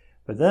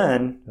 But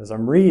then, as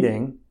I'm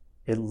reading,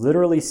 it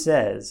literally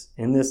says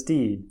in this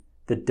deed,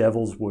 the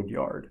Devil's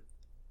Woodyard.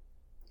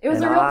 It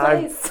was a real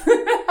place.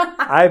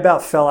 I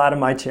about fell out of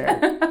my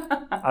chair.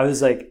 I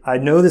was like, I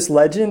know this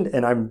legend,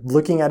 and I'm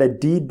looking at a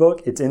deed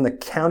book. It's in the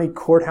county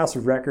courthouse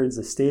of records,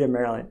 the state of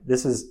Maryland.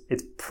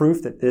 It's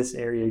proof that this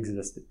area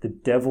existed. The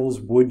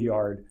Devil's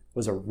Woodyard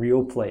was a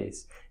real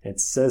place, and it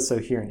says so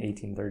here in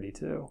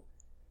 1832.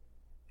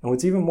 And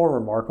what's even more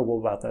remarkable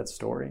about that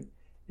story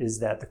is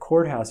that the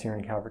courthouse here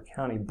in Calvert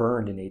County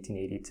burned in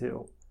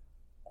 1882.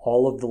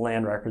 All of the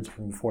land records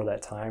from before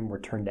that time were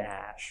turned to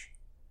ash.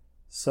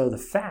 So the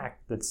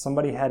fact that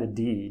somebody had a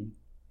deed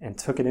and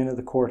took it into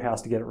the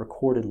courthouse to get it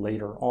recorded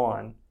later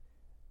on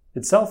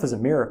itself is a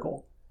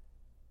miracle.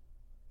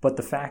 But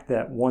the fact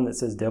that one that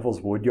says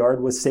Devil's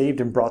Woodyard was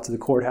saved and brought to the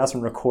courthouse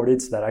and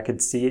recorded so that I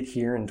could see it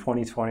here in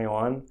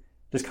 2021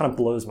 just kind of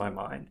blows my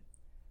mind.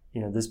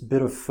 This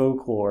bit of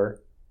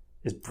folklore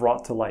is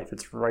brought to life.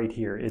 It's right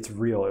here. It's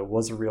real. It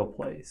was a real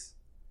place.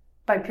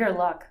 By pure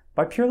luck.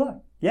 By pure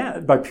luck. Yeah,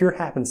 by pure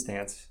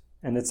happenstance.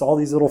 And it's all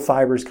these little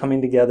fibers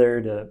coming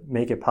together to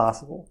make it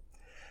possible.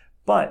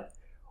 But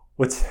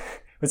what's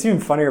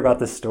even funnier about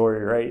this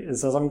story, right,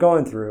 is as I'm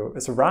going through,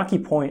 so Rocky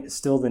Point is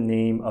still the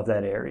name of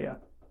that area.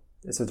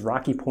 It says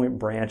Rocky Point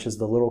Branch is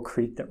the little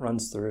creek that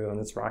runs through, and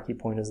it's Rocky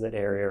Point is that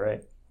area,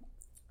 right?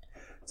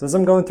 So as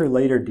I'm going through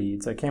later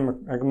deeds, I'm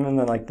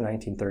in like the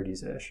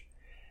 1930s-ish,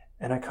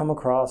 and I come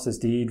across this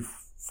deed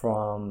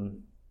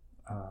from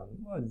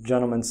a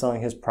gentleman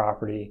selling his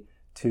property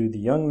to the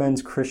Young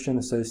Men's Christian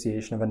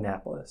Association of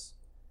Annapolis.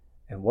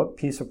 And what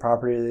piece of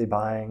property are they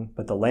buying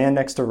but the land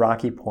next to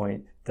Rocky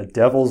Point, the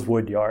Devil's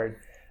Woodyard,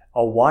 a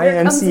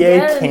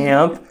YMCA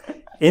camp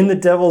in the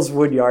Devil's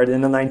Woodyard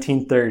in the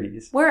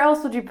 1930s. Where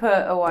else would you put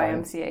a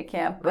YMCA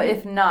camp, but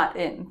if not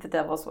in the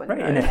Devil's Woodyard?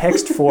 Right, in a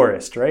hexed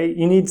forest, right?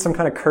 You need some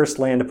kind of cursed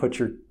land to put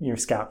your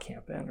scout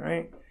camp in,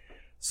 right?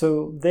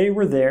 So they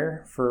were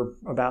there for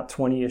about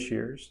 20-ish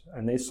years,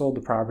 and they sold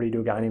the property to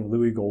a guy named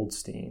Louis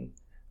Goldstein.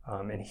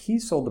 And he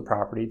sold the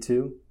property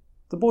to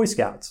the Boy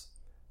Scouts.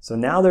 So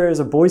now there is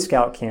a Boy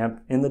Scout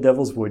camp in the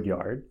Devil's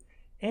Woodyard.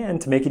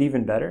 And to make it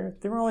even better,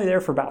 they were only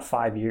there for about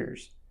 5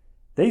 years.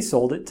 They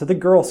sold it to the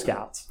Girl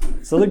Scouts.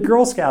 So the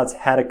Girl Scouts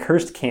had a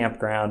cursed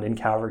campground in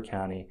Calvert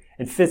County.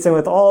 It fits in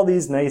with all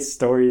these nice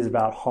stories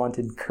about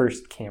haunted,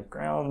 cursed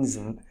campgrounds.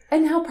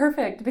 And how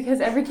perfect,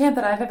 because every camp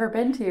that I've ever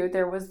been to,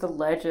 there was the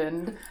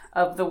legend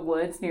of the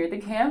woods near the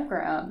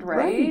campground,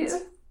 right?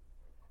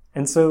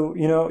 And so,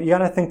 you got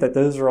to think that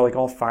those are like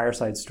all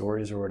fireside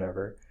stories or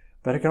whatever.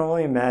 But I can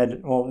only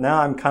imagine, well,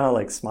 now I'm kind of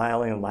like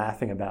smiling and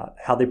laughing about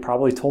how they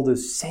probably told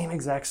those same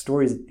exact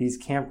stories at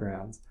these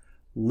campgrounds,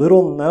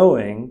 little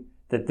knowing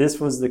that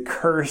this was the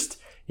cursed,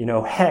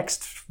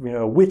 hexed,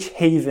 witch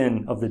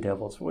haven of the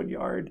Devil's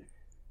Woodyard.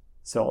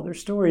 So all their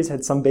stories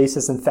had some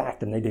basis in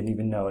fact, and they didn't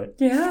even know it.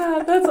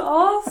 Yeah, that's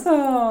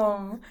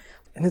awesome.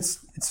 And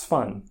it's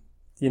fun.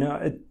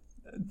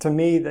 To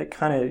me, that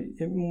kind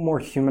of more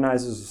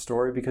humanizes the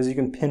story because you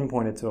can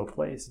pinpoint it to a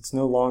place. It's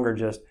no longer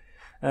just,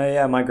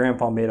 my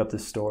grandpa made up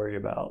this story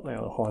about the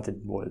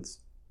haunted woods.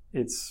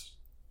 It's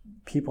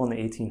people in the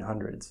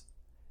 1800s.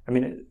 I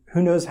mean,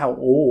 who knows how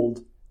old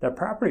that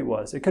property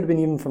was? It could have been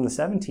even from the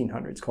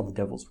 1700s, called the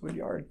Devil's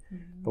Woodyard.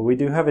 Mm-hmm. But we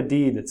do have a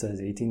deed that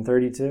says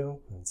 1832.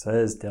 It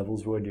says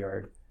Devil's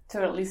Woodyard. So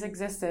it at least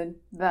existed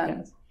then.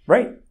 Yes.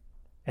 Right.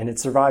 And it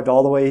survived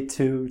all the way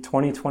to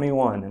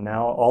 2021. And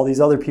now all these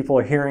other people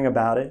are hearing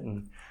about it.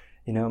 And,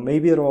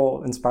 maybe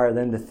it'll inspire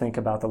them to think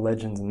about the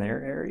legends in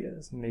their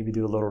areas and maybe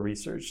do a little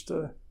research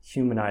to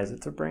humanize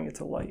it, to bring it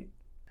to light.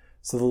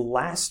 So the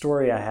last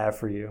story I have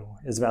for you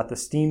is about the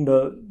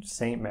steamboat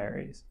St.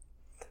 Mary's.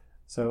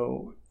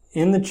 So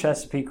in the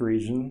Chesapeake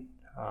region,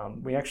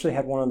 we actually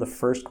had one of the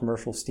first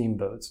commercial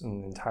steamboats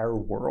in the entire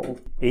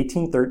world,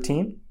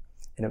 1813,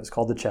 and it was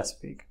called the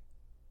Chesapeake.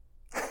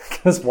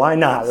 Because why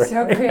not? Right?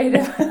 So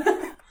creative.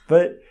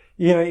 But,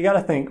 you got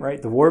to think,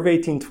 right? The War of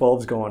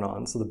 1812 is going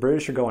on. So the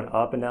British are going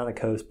up and down the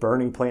coast,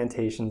 burning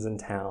plantations and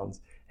towns.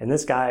 And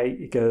this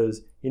guy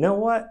goes, you know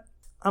what?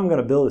 I'm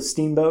going to build a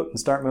steamboat and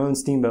start my own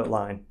steamboat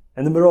line.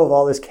 in the middle of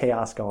all this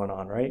chaos going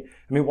on, right?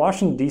 I mean,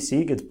 Washington,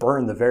 D.C. gets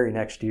burned the very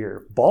next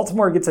year.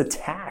 Baltimore gets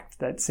attacked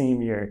that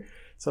same year.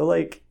 So,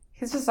 like...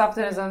 He's just off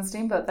doing his own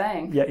steamboat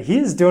thing. Yeah, he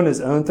is doing his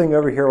own thing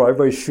over here while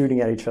everybody's shooting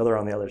at each other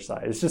on the other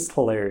side. It's just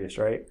hilarious,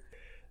 right?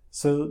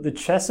 So the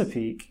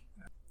Chesapeake,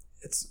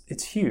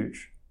 it's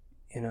huge,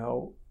 you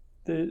know,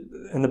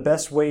 and the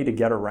best way to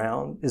get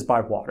around is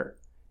by water,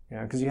 you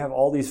know, because you have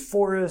all these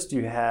forests,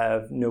 you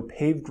have no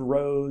paved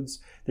roads,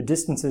 the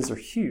distances are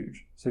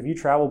huge. So if you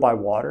travel by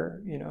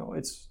water, you know,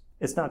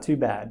 it's not too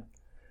bad.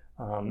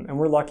 And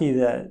we're lucky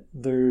that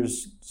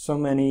there's so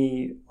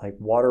many like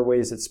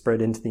waterways that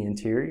spread into the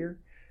interior.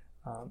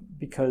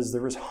 Because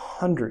there was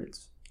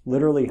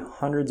literally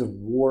hundreds of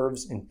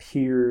wharves and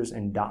piers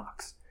and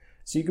docks.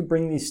 So you could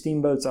bring these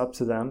steamboats up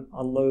to them,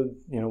 unload,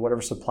 you know, whatever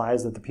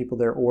supplies that the people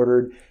there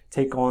ordered,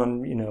 take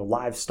on, you know,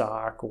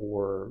 livestock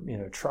or, you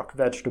know, truck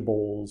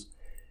vegetables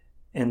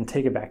and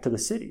take it back to the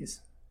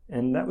cities.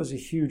 And that was a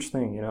huge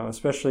thing, you know,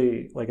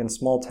 especially like in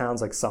small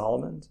towns like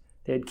Solomon's.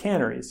 They had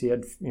canneries. You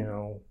had, you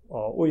know,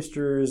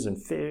 oysters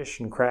and fish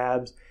and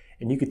crabs.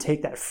 And you could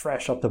take that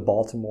fresh up to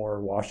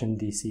Baltimore, Washington,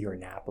 D.C., or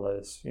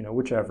Annapolis, you know,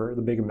 whichever,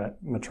 the big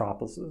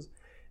metropolises.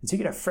 And so you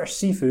could have fresh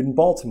seafood in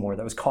Baltimore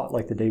that was caught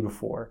like the day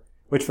before,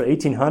 which for the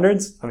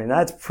 1800s, I mean,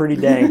 that's pretty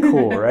dang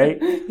cool, right?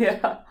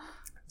 Yeah.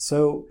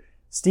 So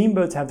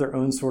steamboats have their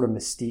own sort of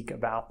mystique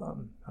about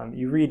them.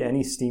 You read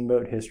any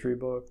steamboat history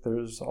book,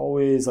 there's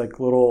always like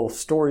little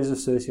stories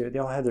associated. They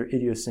all have their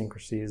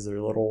idiosyncrasies,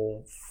 their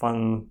little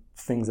fun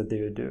things that they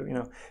would do. You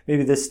know,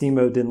 maybe this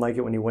steamboat didn't like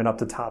it when you went up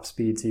to top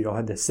speed, so you don't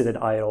have to sit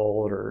at idle,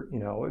 or, you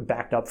know, it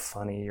backed up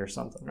funny or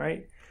something,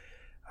 right?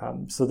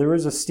 So there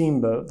was a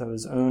steamboat that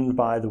was owned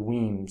by the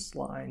Weems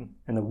Line,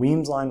 and the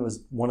Weems Line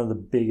was one of the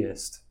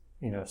biggest,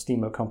 you know,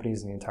 steamboat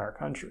companies in the entire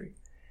country.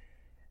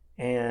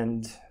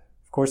 And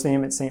of course, they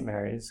name it St.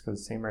 Mary's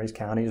because St. Mary's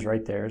County is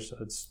right there, so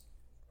it's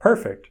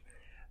perfect.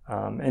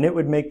 And it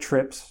would make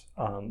trips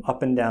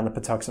up and down the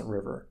Patuxent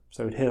River.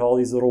 So it would hit all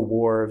these little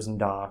wharves and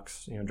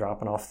docks, you know,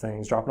 dropping off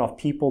things, dropping off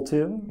people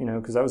too, you know,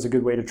 because that was a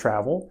good way to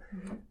travel.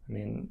 Mm-hmm. I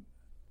mean,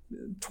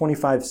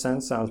 25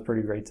 cents sounds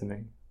pretty great to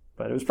me.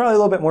 But it was probably a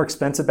little bit more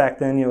expensive back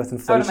then, you know, with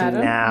inflation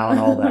now and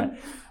all that.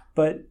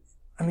 But,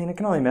 I mean, I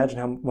can only imagine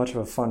how much of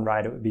a fun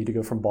ride it would be to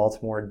go from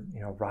Baltimore, you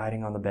know,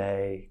 riding on the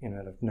bay, you know,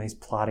 at a nice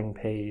plodding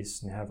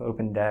pace and have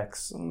open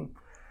decks. And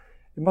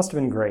it must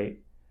have been great.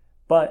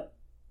 But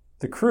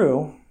the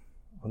crew,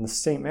 on the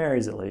St.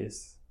 Mary's at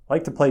least,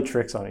 liked to play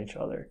tricks on each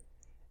other.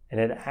 And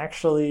it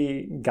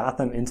actually got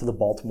them into the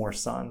Baltimore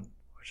Sun,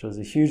 which was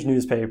a huge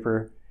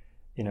newspaper.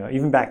 You know,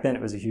 even back then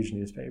it was a huge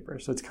newspaper.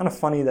 So it's kind of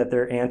funny that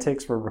their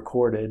antics were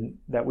recorded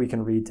that we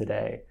can read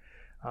today.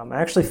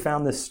 I actually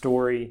found this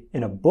story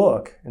in a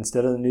book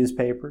instead of the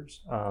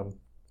newspapers.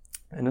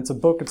 And it's a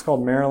book, it's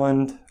called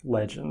Maryland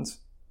Legends.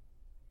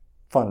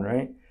 Fun,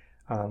 right?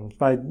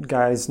 By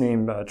guys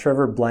named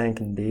Trevor Blank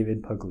and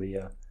David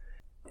Puglia.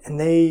 And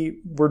they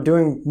were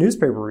doing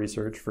newspaper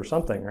research for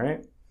something,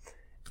 right?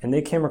 And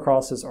they came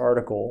across this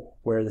article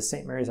where the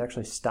St. Mary's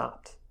actually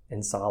stopped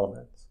in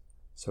Solomon's.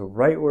 So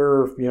right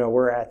where, you know,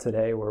 we're at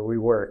today, where we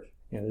work,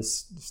 you know,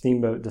 this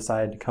steamboat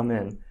decided to come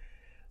in.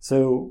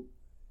 So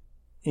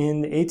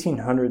in the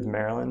 1800s,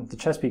 Maryland, the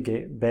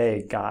Chesapeake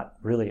Bay got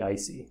really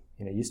icy.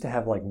 You know, it used to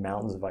have like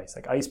mountains of ice,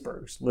 like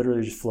icebergs,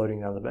 literally just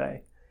floating down the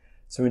bay.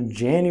 So in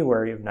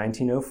January of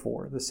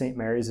 1904, the St.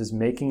 Mary's is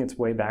making its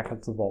way back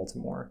up to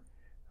Baltimore.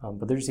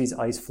 But there's these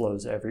ice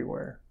floes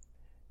everywhere.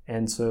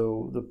 And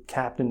so the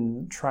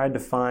captain tried to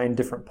find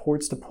different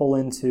ports to pull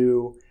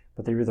into,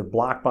 but they were either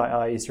blocked by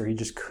ice or he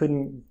just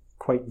couldn't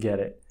quite get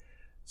it.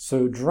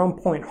 So Drum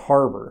Point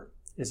Harbor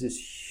is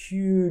this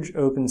huge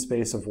open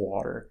space of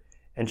water,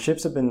 and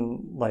ships have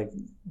been like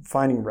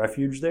finding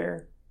refuge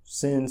there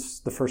since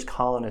the first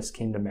colonists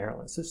came to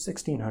Maryland, so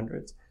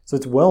 1600s. So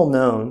it's well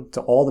known to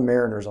all the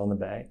mariners on the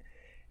bay.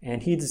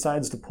 And he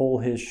decides to pull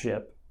his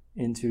ship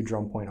into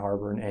Drum Point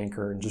Harbor and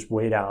anchor and just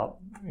wait out,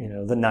 you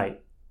know, the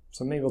night.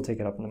 So maybe we'll take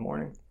it up in the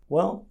morning.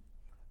 Well,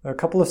 there are a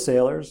couple of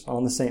sailors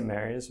on the St.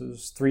 Mary's. It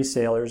was 3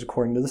 sailors,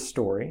 according to the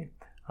story,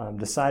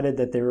 decided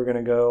that they were going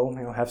to go,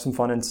 you know, have some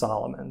fun in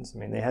Solomon's. I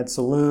mean, they had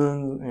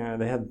saloons, you know,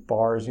 they had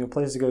bars, you know,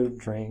 places to go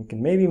drink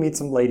and maybe meet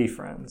some lady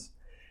friends.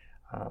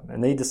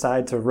 And they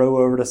decided to row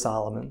over to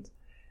Solomon's.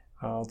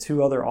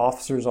 2 other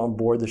officers on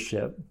board the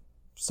ship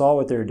saw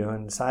what they were doing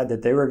and decided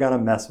that they were going to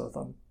mess with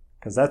them.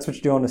 Because that's what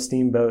you do on a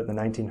steamboat in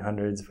the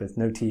 1900s with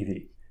no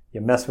TV.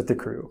 You mess with the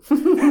crew.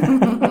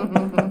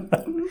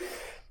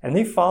 And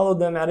they followed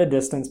them at a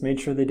distance, made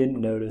sure they didn't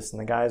notice,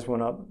 and the guys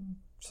went up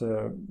to,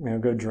 you know,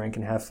 go drink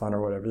and have fun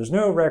or whatever. There's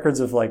no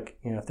records of, like,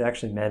 you know, if they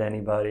actually met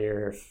anybody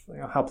or if, you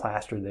know, how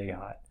plastered they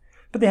got.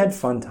 But they had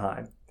fun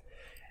time.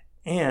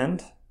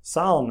 And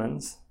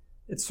Solomon's,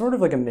 it's sort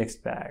of like a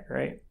mixed bag,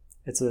 right?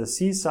 It's a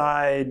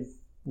seaside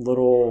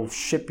little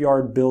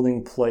shipyard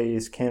building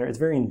place. It's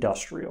very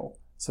industrial.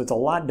 So it's a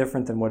lot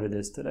different than what it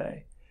is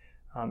today.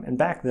 And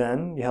back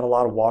then, you had a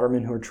lot of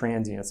watermen who were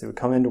transients. They would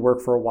come in to work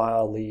for a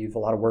while, leave. A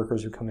lot of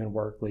workers who come in,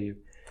 work, leave.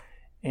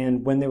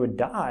 And when they would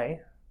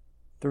die,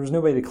 there was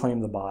nobody to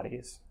claim the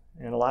bodies.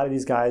 And a lot of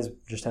these guys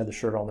just had the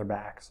shirt on their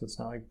back, so it's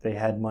not like they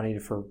had money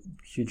for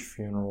huge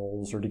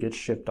funerals or to get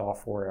shipped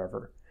off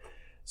wherever.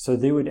 So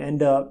they would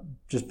end up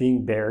just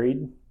being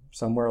buried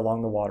somewhere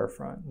along the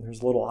waterfront.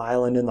 There's a little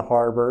island in the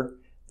harbor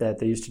that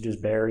they used to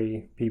just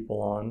bury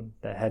people on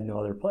that had no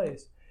other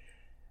place.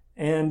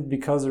 And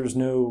because there's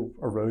no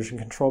erosion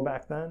control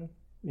back then,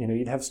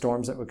 you'd have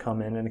storms that would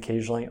come in and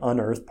occasionally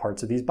unearth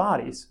parts of these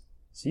bodies.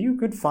 So you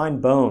could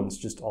find bones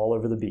just all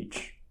over the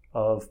beach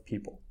of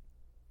people.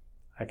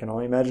 I can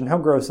only imagine how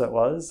gross that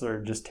was,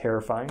 or just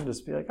terrifying,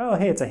 just be like, oh,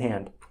 hey, it's a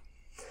hand.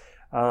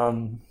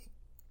 And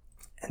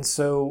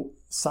so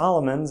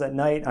Solomon's at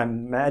night, I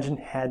imagine,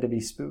 had to be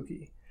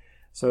spooky.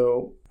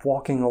 So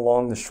walking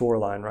along the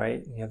shoreline,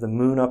 right? You have the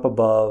moon up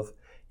above.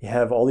 You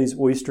have all these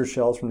oyster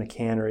shells from the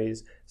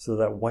canneries, so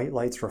that white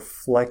light's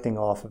reflecting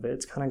off of it.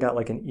 It's kind of got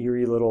like an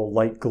eerie little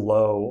light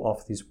glow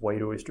off these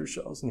white oyster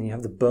shells. And then you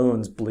have the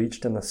bones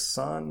bleached in the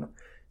sun.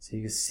 So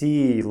you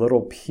see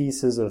little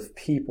pieces of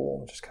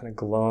people just kind of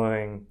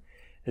glowing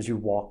as you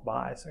walk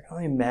by. So I can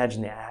only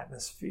imagine the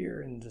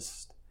atmosphere, and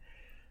just,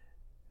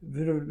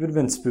 it would have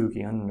been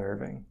spooky,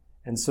 unnerving.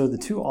 And so the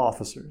two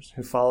officers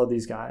who followed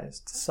these guys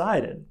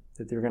decided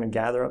that they were going to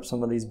gather up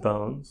some of these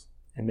bones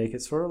and make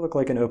it sort of look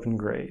like an open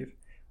grave.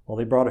 Well,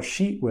 they brought a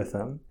sheet with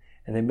them,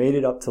 and they made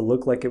it up to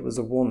look like it was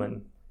a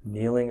woman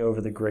kneeling over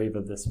the grave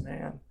of this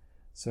man.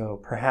 So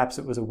perhaps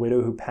it was a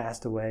widow who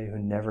passed away, who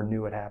never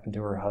knew what happened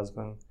to her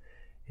husband,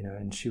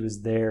 and she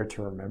was there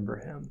to remember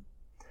him.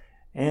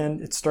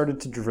 And it started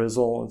to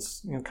drizzle.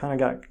 It's kind of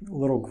got a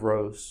little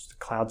gross. The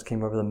clouds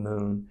came over the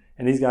moon,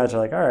 and these guys are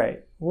like, all right,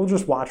 we'll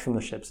just watch from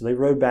the ship. So they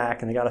rowed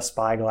back, and they got a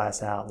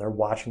spyglass out, and they're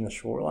watching the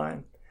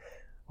shoreline.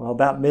 Well,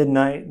 about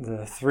midnight,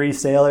 the three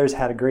sailors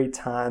had a great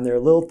time. They're a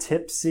little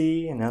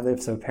tipsy, and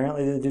so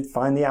apparently they did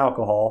find the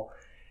alcohol.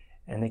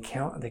 And they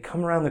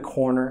come around the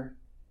corner,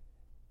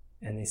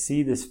 and they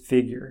see this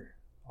figure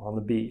on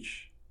the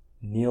beach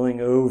kneeling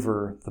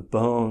over the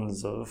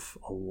bones of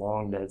a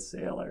long dead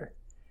sailor.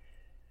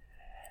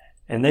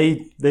 And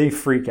they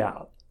freak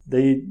out.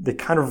 They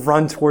kind of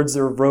run towards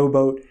their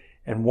rowboat,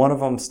 and one of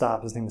them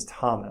stops. His name is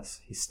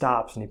Thomas. He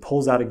stops and he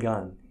pulls out a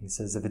gun. He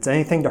says, if it's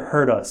anything to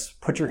hurt us,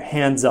 put your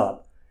hands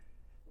up.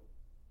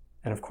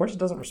 And of course it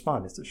doesn't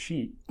respond. It's a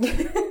sheet.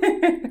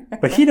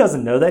 But he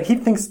doesn't know that. He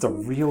thinks it's a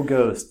real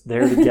ghost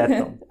there to get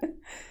them.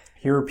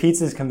 He repeats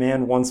his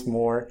command once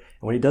more, and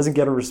when he doesn't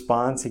get a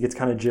response, he gets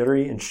kind of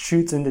jittery and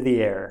shoots into the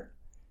air.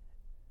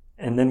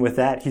 And then with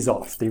that, he's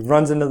off. He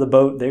runs into the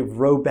boat. They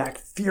row back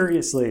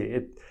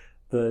furiously.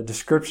 The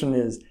description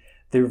is,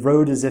 they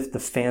rowed as if the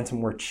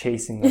phantom were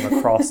chasing them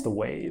across the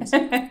waves.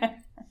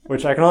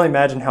 Which I can only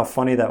imagine how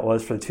funny that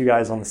was for the two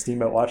guys on the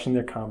steamboat watching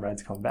their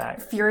comrades come back.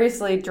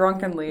 Furiously,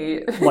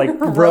 drunkenly. Like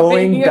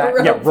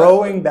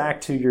rowing back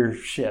to your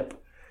ship.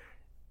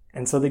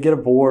 And so they get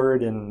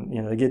aboard, and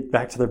they get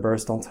back to their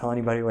berths. Don't tell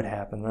anybody what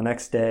happened. The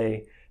next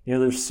day, they're a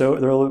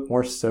little bit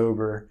more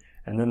sober.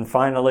 And then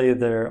finally,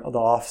 the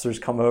officers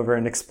come over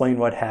and explain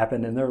what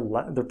happened, and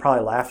they're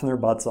probably laughing their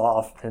butts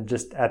off, and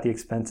just at the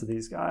expense of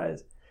these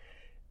guys.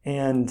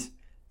 And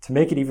to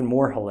make it even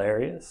more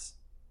hilarious,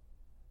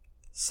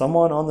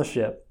 someone on the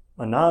ship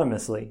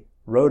anonymously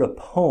wrote a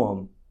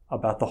poem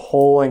about the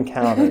whole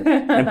encounter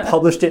and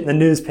published it in the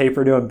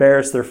newspaper to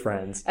embarrass their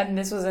friends. And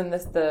this was in in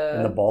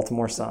the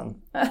Baltimore Sun.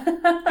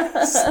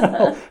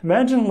 So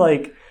imagine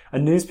like a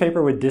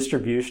newspaper with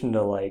distribution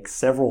to like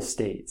several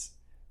states,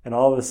 and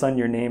all of a sudden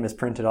your name is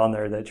printed on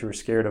there that you were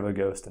scared of a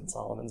ghost in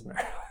Solomon's,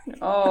 Maryland.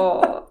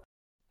 Oh.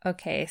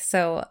 Okay,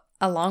 so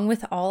along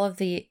with all of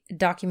the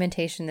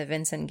documentation that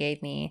Vincent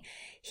gave me,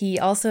 he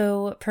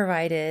also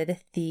provided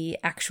the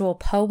actual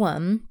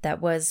poem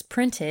that was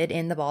printed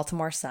in the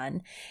Baltimore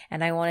Sun.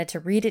 And I wanted to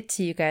read it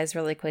to you guys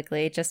really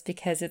quickly just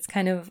because it's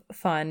kind of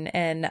fun,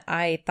 and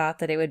I thought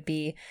that it'd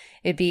be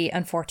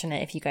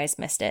unfortunate if you guys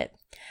missed it.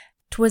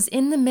 'Twas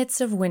in the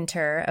midst of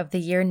winter of the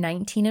year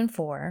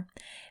 1904,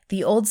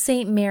 the old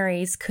St.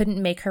 Mary's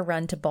couldn't make her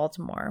run to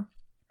Baltimore.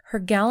 Her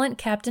gallant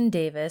Captain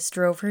Davis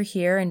drove her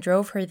here and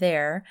drove her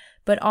there,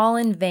 but all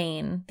in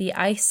vain. The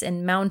ice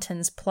and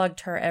mountains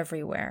plugged her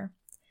everywhere.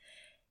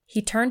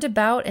 He turned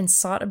about and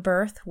sought a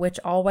berth, which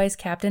all wise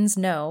captains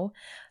know,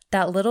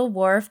 that little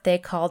wharf they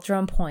call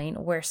Drum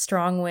Point, where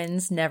strong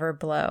winds never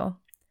blow.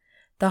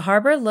 The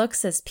harbor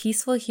looks as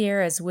peaceful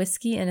here as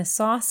whiskey in a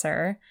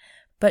saucer,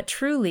 but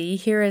truly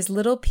here is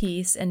little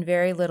peace and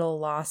very little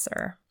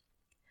losser.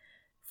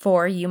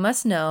 For, you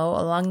must know,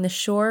 along the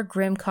shore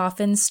grim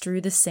coffins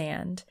strew the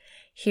sand.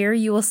 Here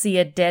you will see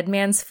a dead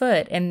man's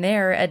foot, and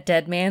there a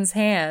dead man's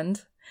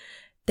hand.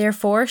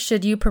 Therefore,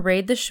 should you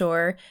parade the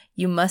shore,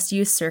 you must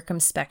use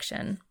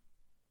circumspection.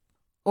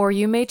 Or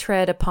you may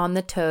tread upon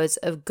the toes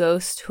of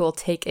ghosts who'll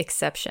take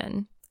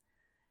exception.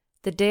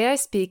 The day I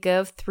speak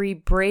of, 3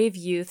 brave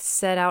youths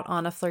set out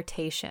on a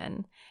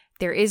flirtation.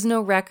 There is no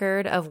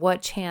record of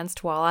what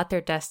chanced while at their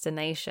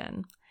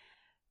destination.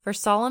 For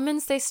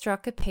Solomon's they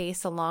struck a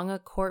pace along a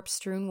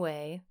corpse-strewn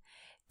way.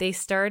 They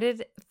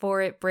started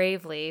for it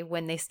bravely.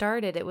 When they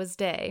started, it was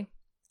day.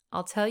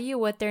 I'll tell you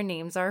what their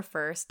names are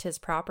first. 'Tis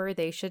proper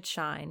they should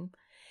shine.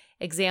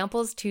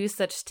 examples to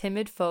such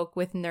timid folk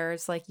with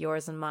nerves like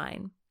yours and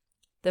mine.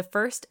 The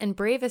first and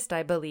bravest,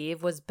 I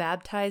believe, was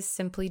baptized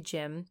simply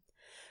Jim,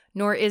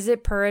 nor is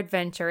it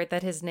peradventure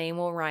that his name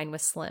will rhyme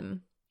with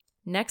Slim.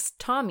 Next,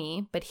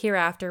 Tommy, but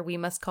hereafter we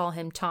must call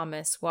him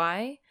Thomas.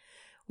 Why?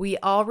 We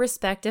all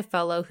respect a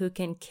fellow who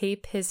can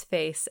cape his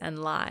face and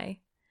lie.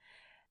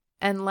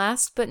 And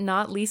last but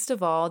not least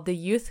of all, the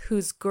youth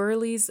whose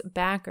girlie's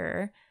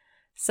backer,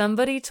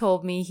 somebody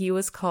told me he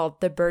was called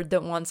the bird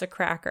that wants a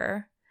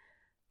cracker.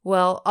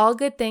 Well, all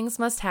good things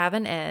must have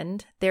an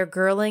end. Their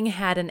girling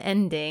had an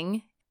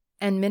ending,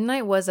 and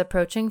midnight was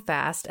approaching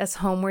fast as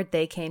homeward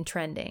they came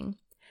trending.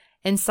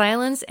 In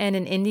silence and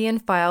in Indian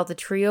file the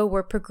trio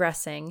were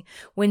progressing,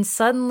 when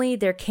suddenly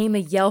there came a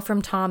yell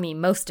from Tommy,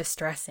 most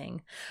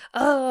distressing.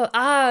 "Oh,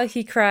 ah,"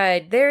 he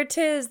cried, there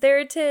 'tis,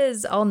 there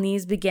 'tis." All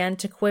knees began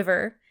to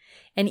quiver,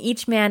 and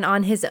each man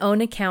on his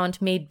own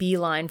account made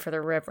beeline for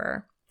the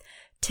river.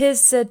 "'Tis,"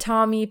 said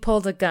Tommy,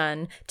 pulled a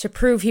gun, to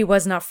prove he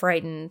was not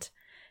frightened.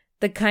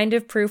 The kind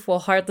of proof will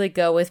hardly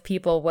go with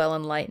people well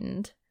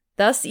enlightened.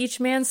 Thus each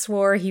man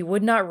swore he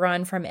would not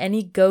run from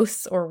any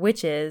ghosts or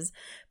witches,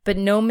 but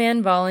no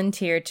man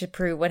volunteered to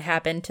prove what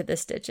happened to the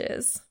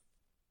stitches.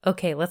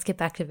 Okay, let's get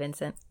back to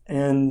Vincent.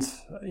 And,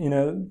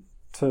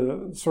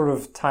 to sort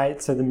of tie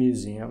it to the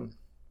museum,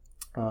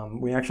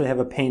 we actually have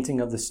a painting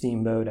of the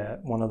steamboat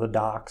at one of the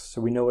docks,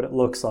 so we know what it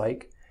looks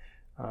like.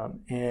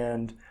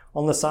 And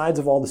on the sides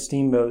of all the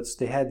steamboats,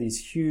 they had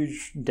these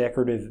huge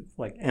decorative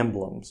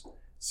emblems,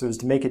 so as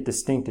to make it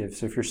distinctive.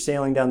 So if you're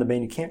sailing down the bay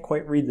and you can't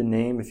quite read the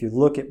name, if you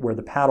look at where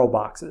the paddle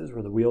box is,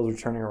 where the wheels are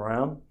turning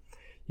around,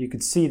 you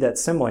could see that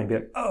symbol and be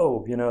like,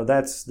 oh,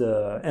 that's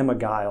the Emma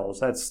Giles,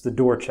 that's the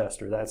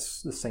Dorchester,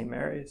 that's the St.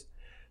 Mary's.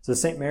 So the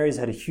St. Mary's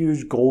had a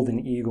huge golden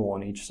eagle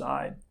on each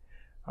side.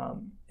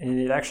 And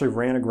it actually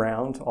ran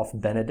aground off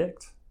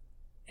Benedict,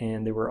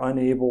 and they were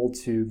unable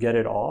to get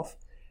it off,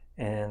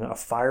 and a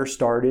fire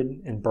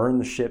started and burned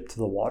the ship to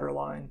the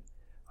waterline.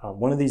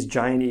 One of these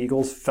giant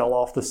eagles fell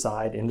off the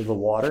side into the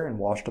water and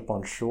washed up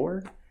on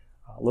shore.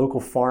 A local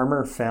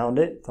farmer found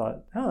it,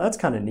 thought, oh, that's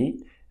kind of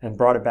neat, and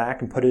brought it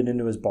back and put it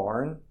into his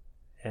barn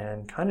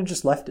and kind of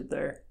just left it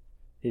there.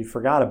 He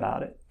forgot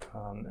about it.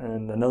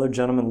 And another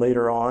gentleman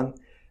later on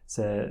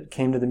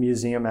came to the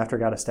museum after it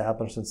got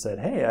established and said,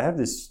 hey, I have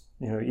this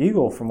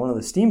eagle from one of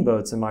the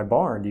steamboats in my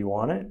barn. Do you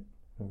want it?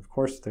 And of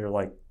course, they're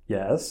like,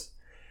 yes.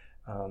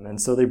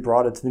 And so they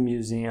brought it to the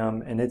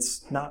museum, and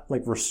it's not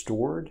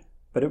restored,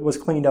 but it was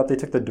cleaned up. They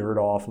took the dirt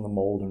off and the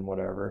mold and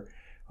whatever.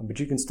 But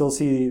you can still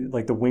see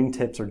the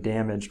wingtips are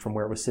damaged from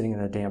where it was sitting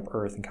in the damp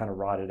earth and kind of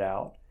rotted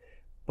out.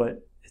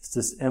 But it's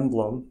this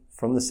emblem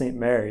from the St.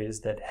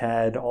 Mary's that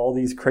had all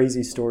these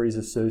crazy stories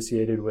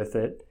associated with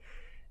it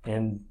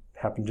and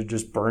happened to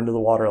just burn to the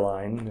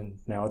waterline, and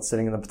now it's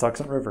sitting in the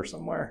Patuxent River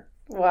somewhere.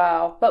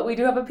 Wow. But we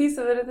do have a piece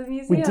of it at the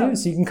museum. We do,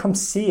 so you can come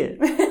see it.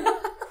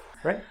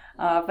 Right?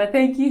 But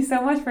thank you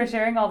so much for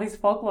sharing all these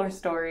folklore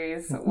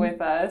stories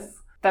with us.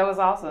 That was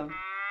awesome.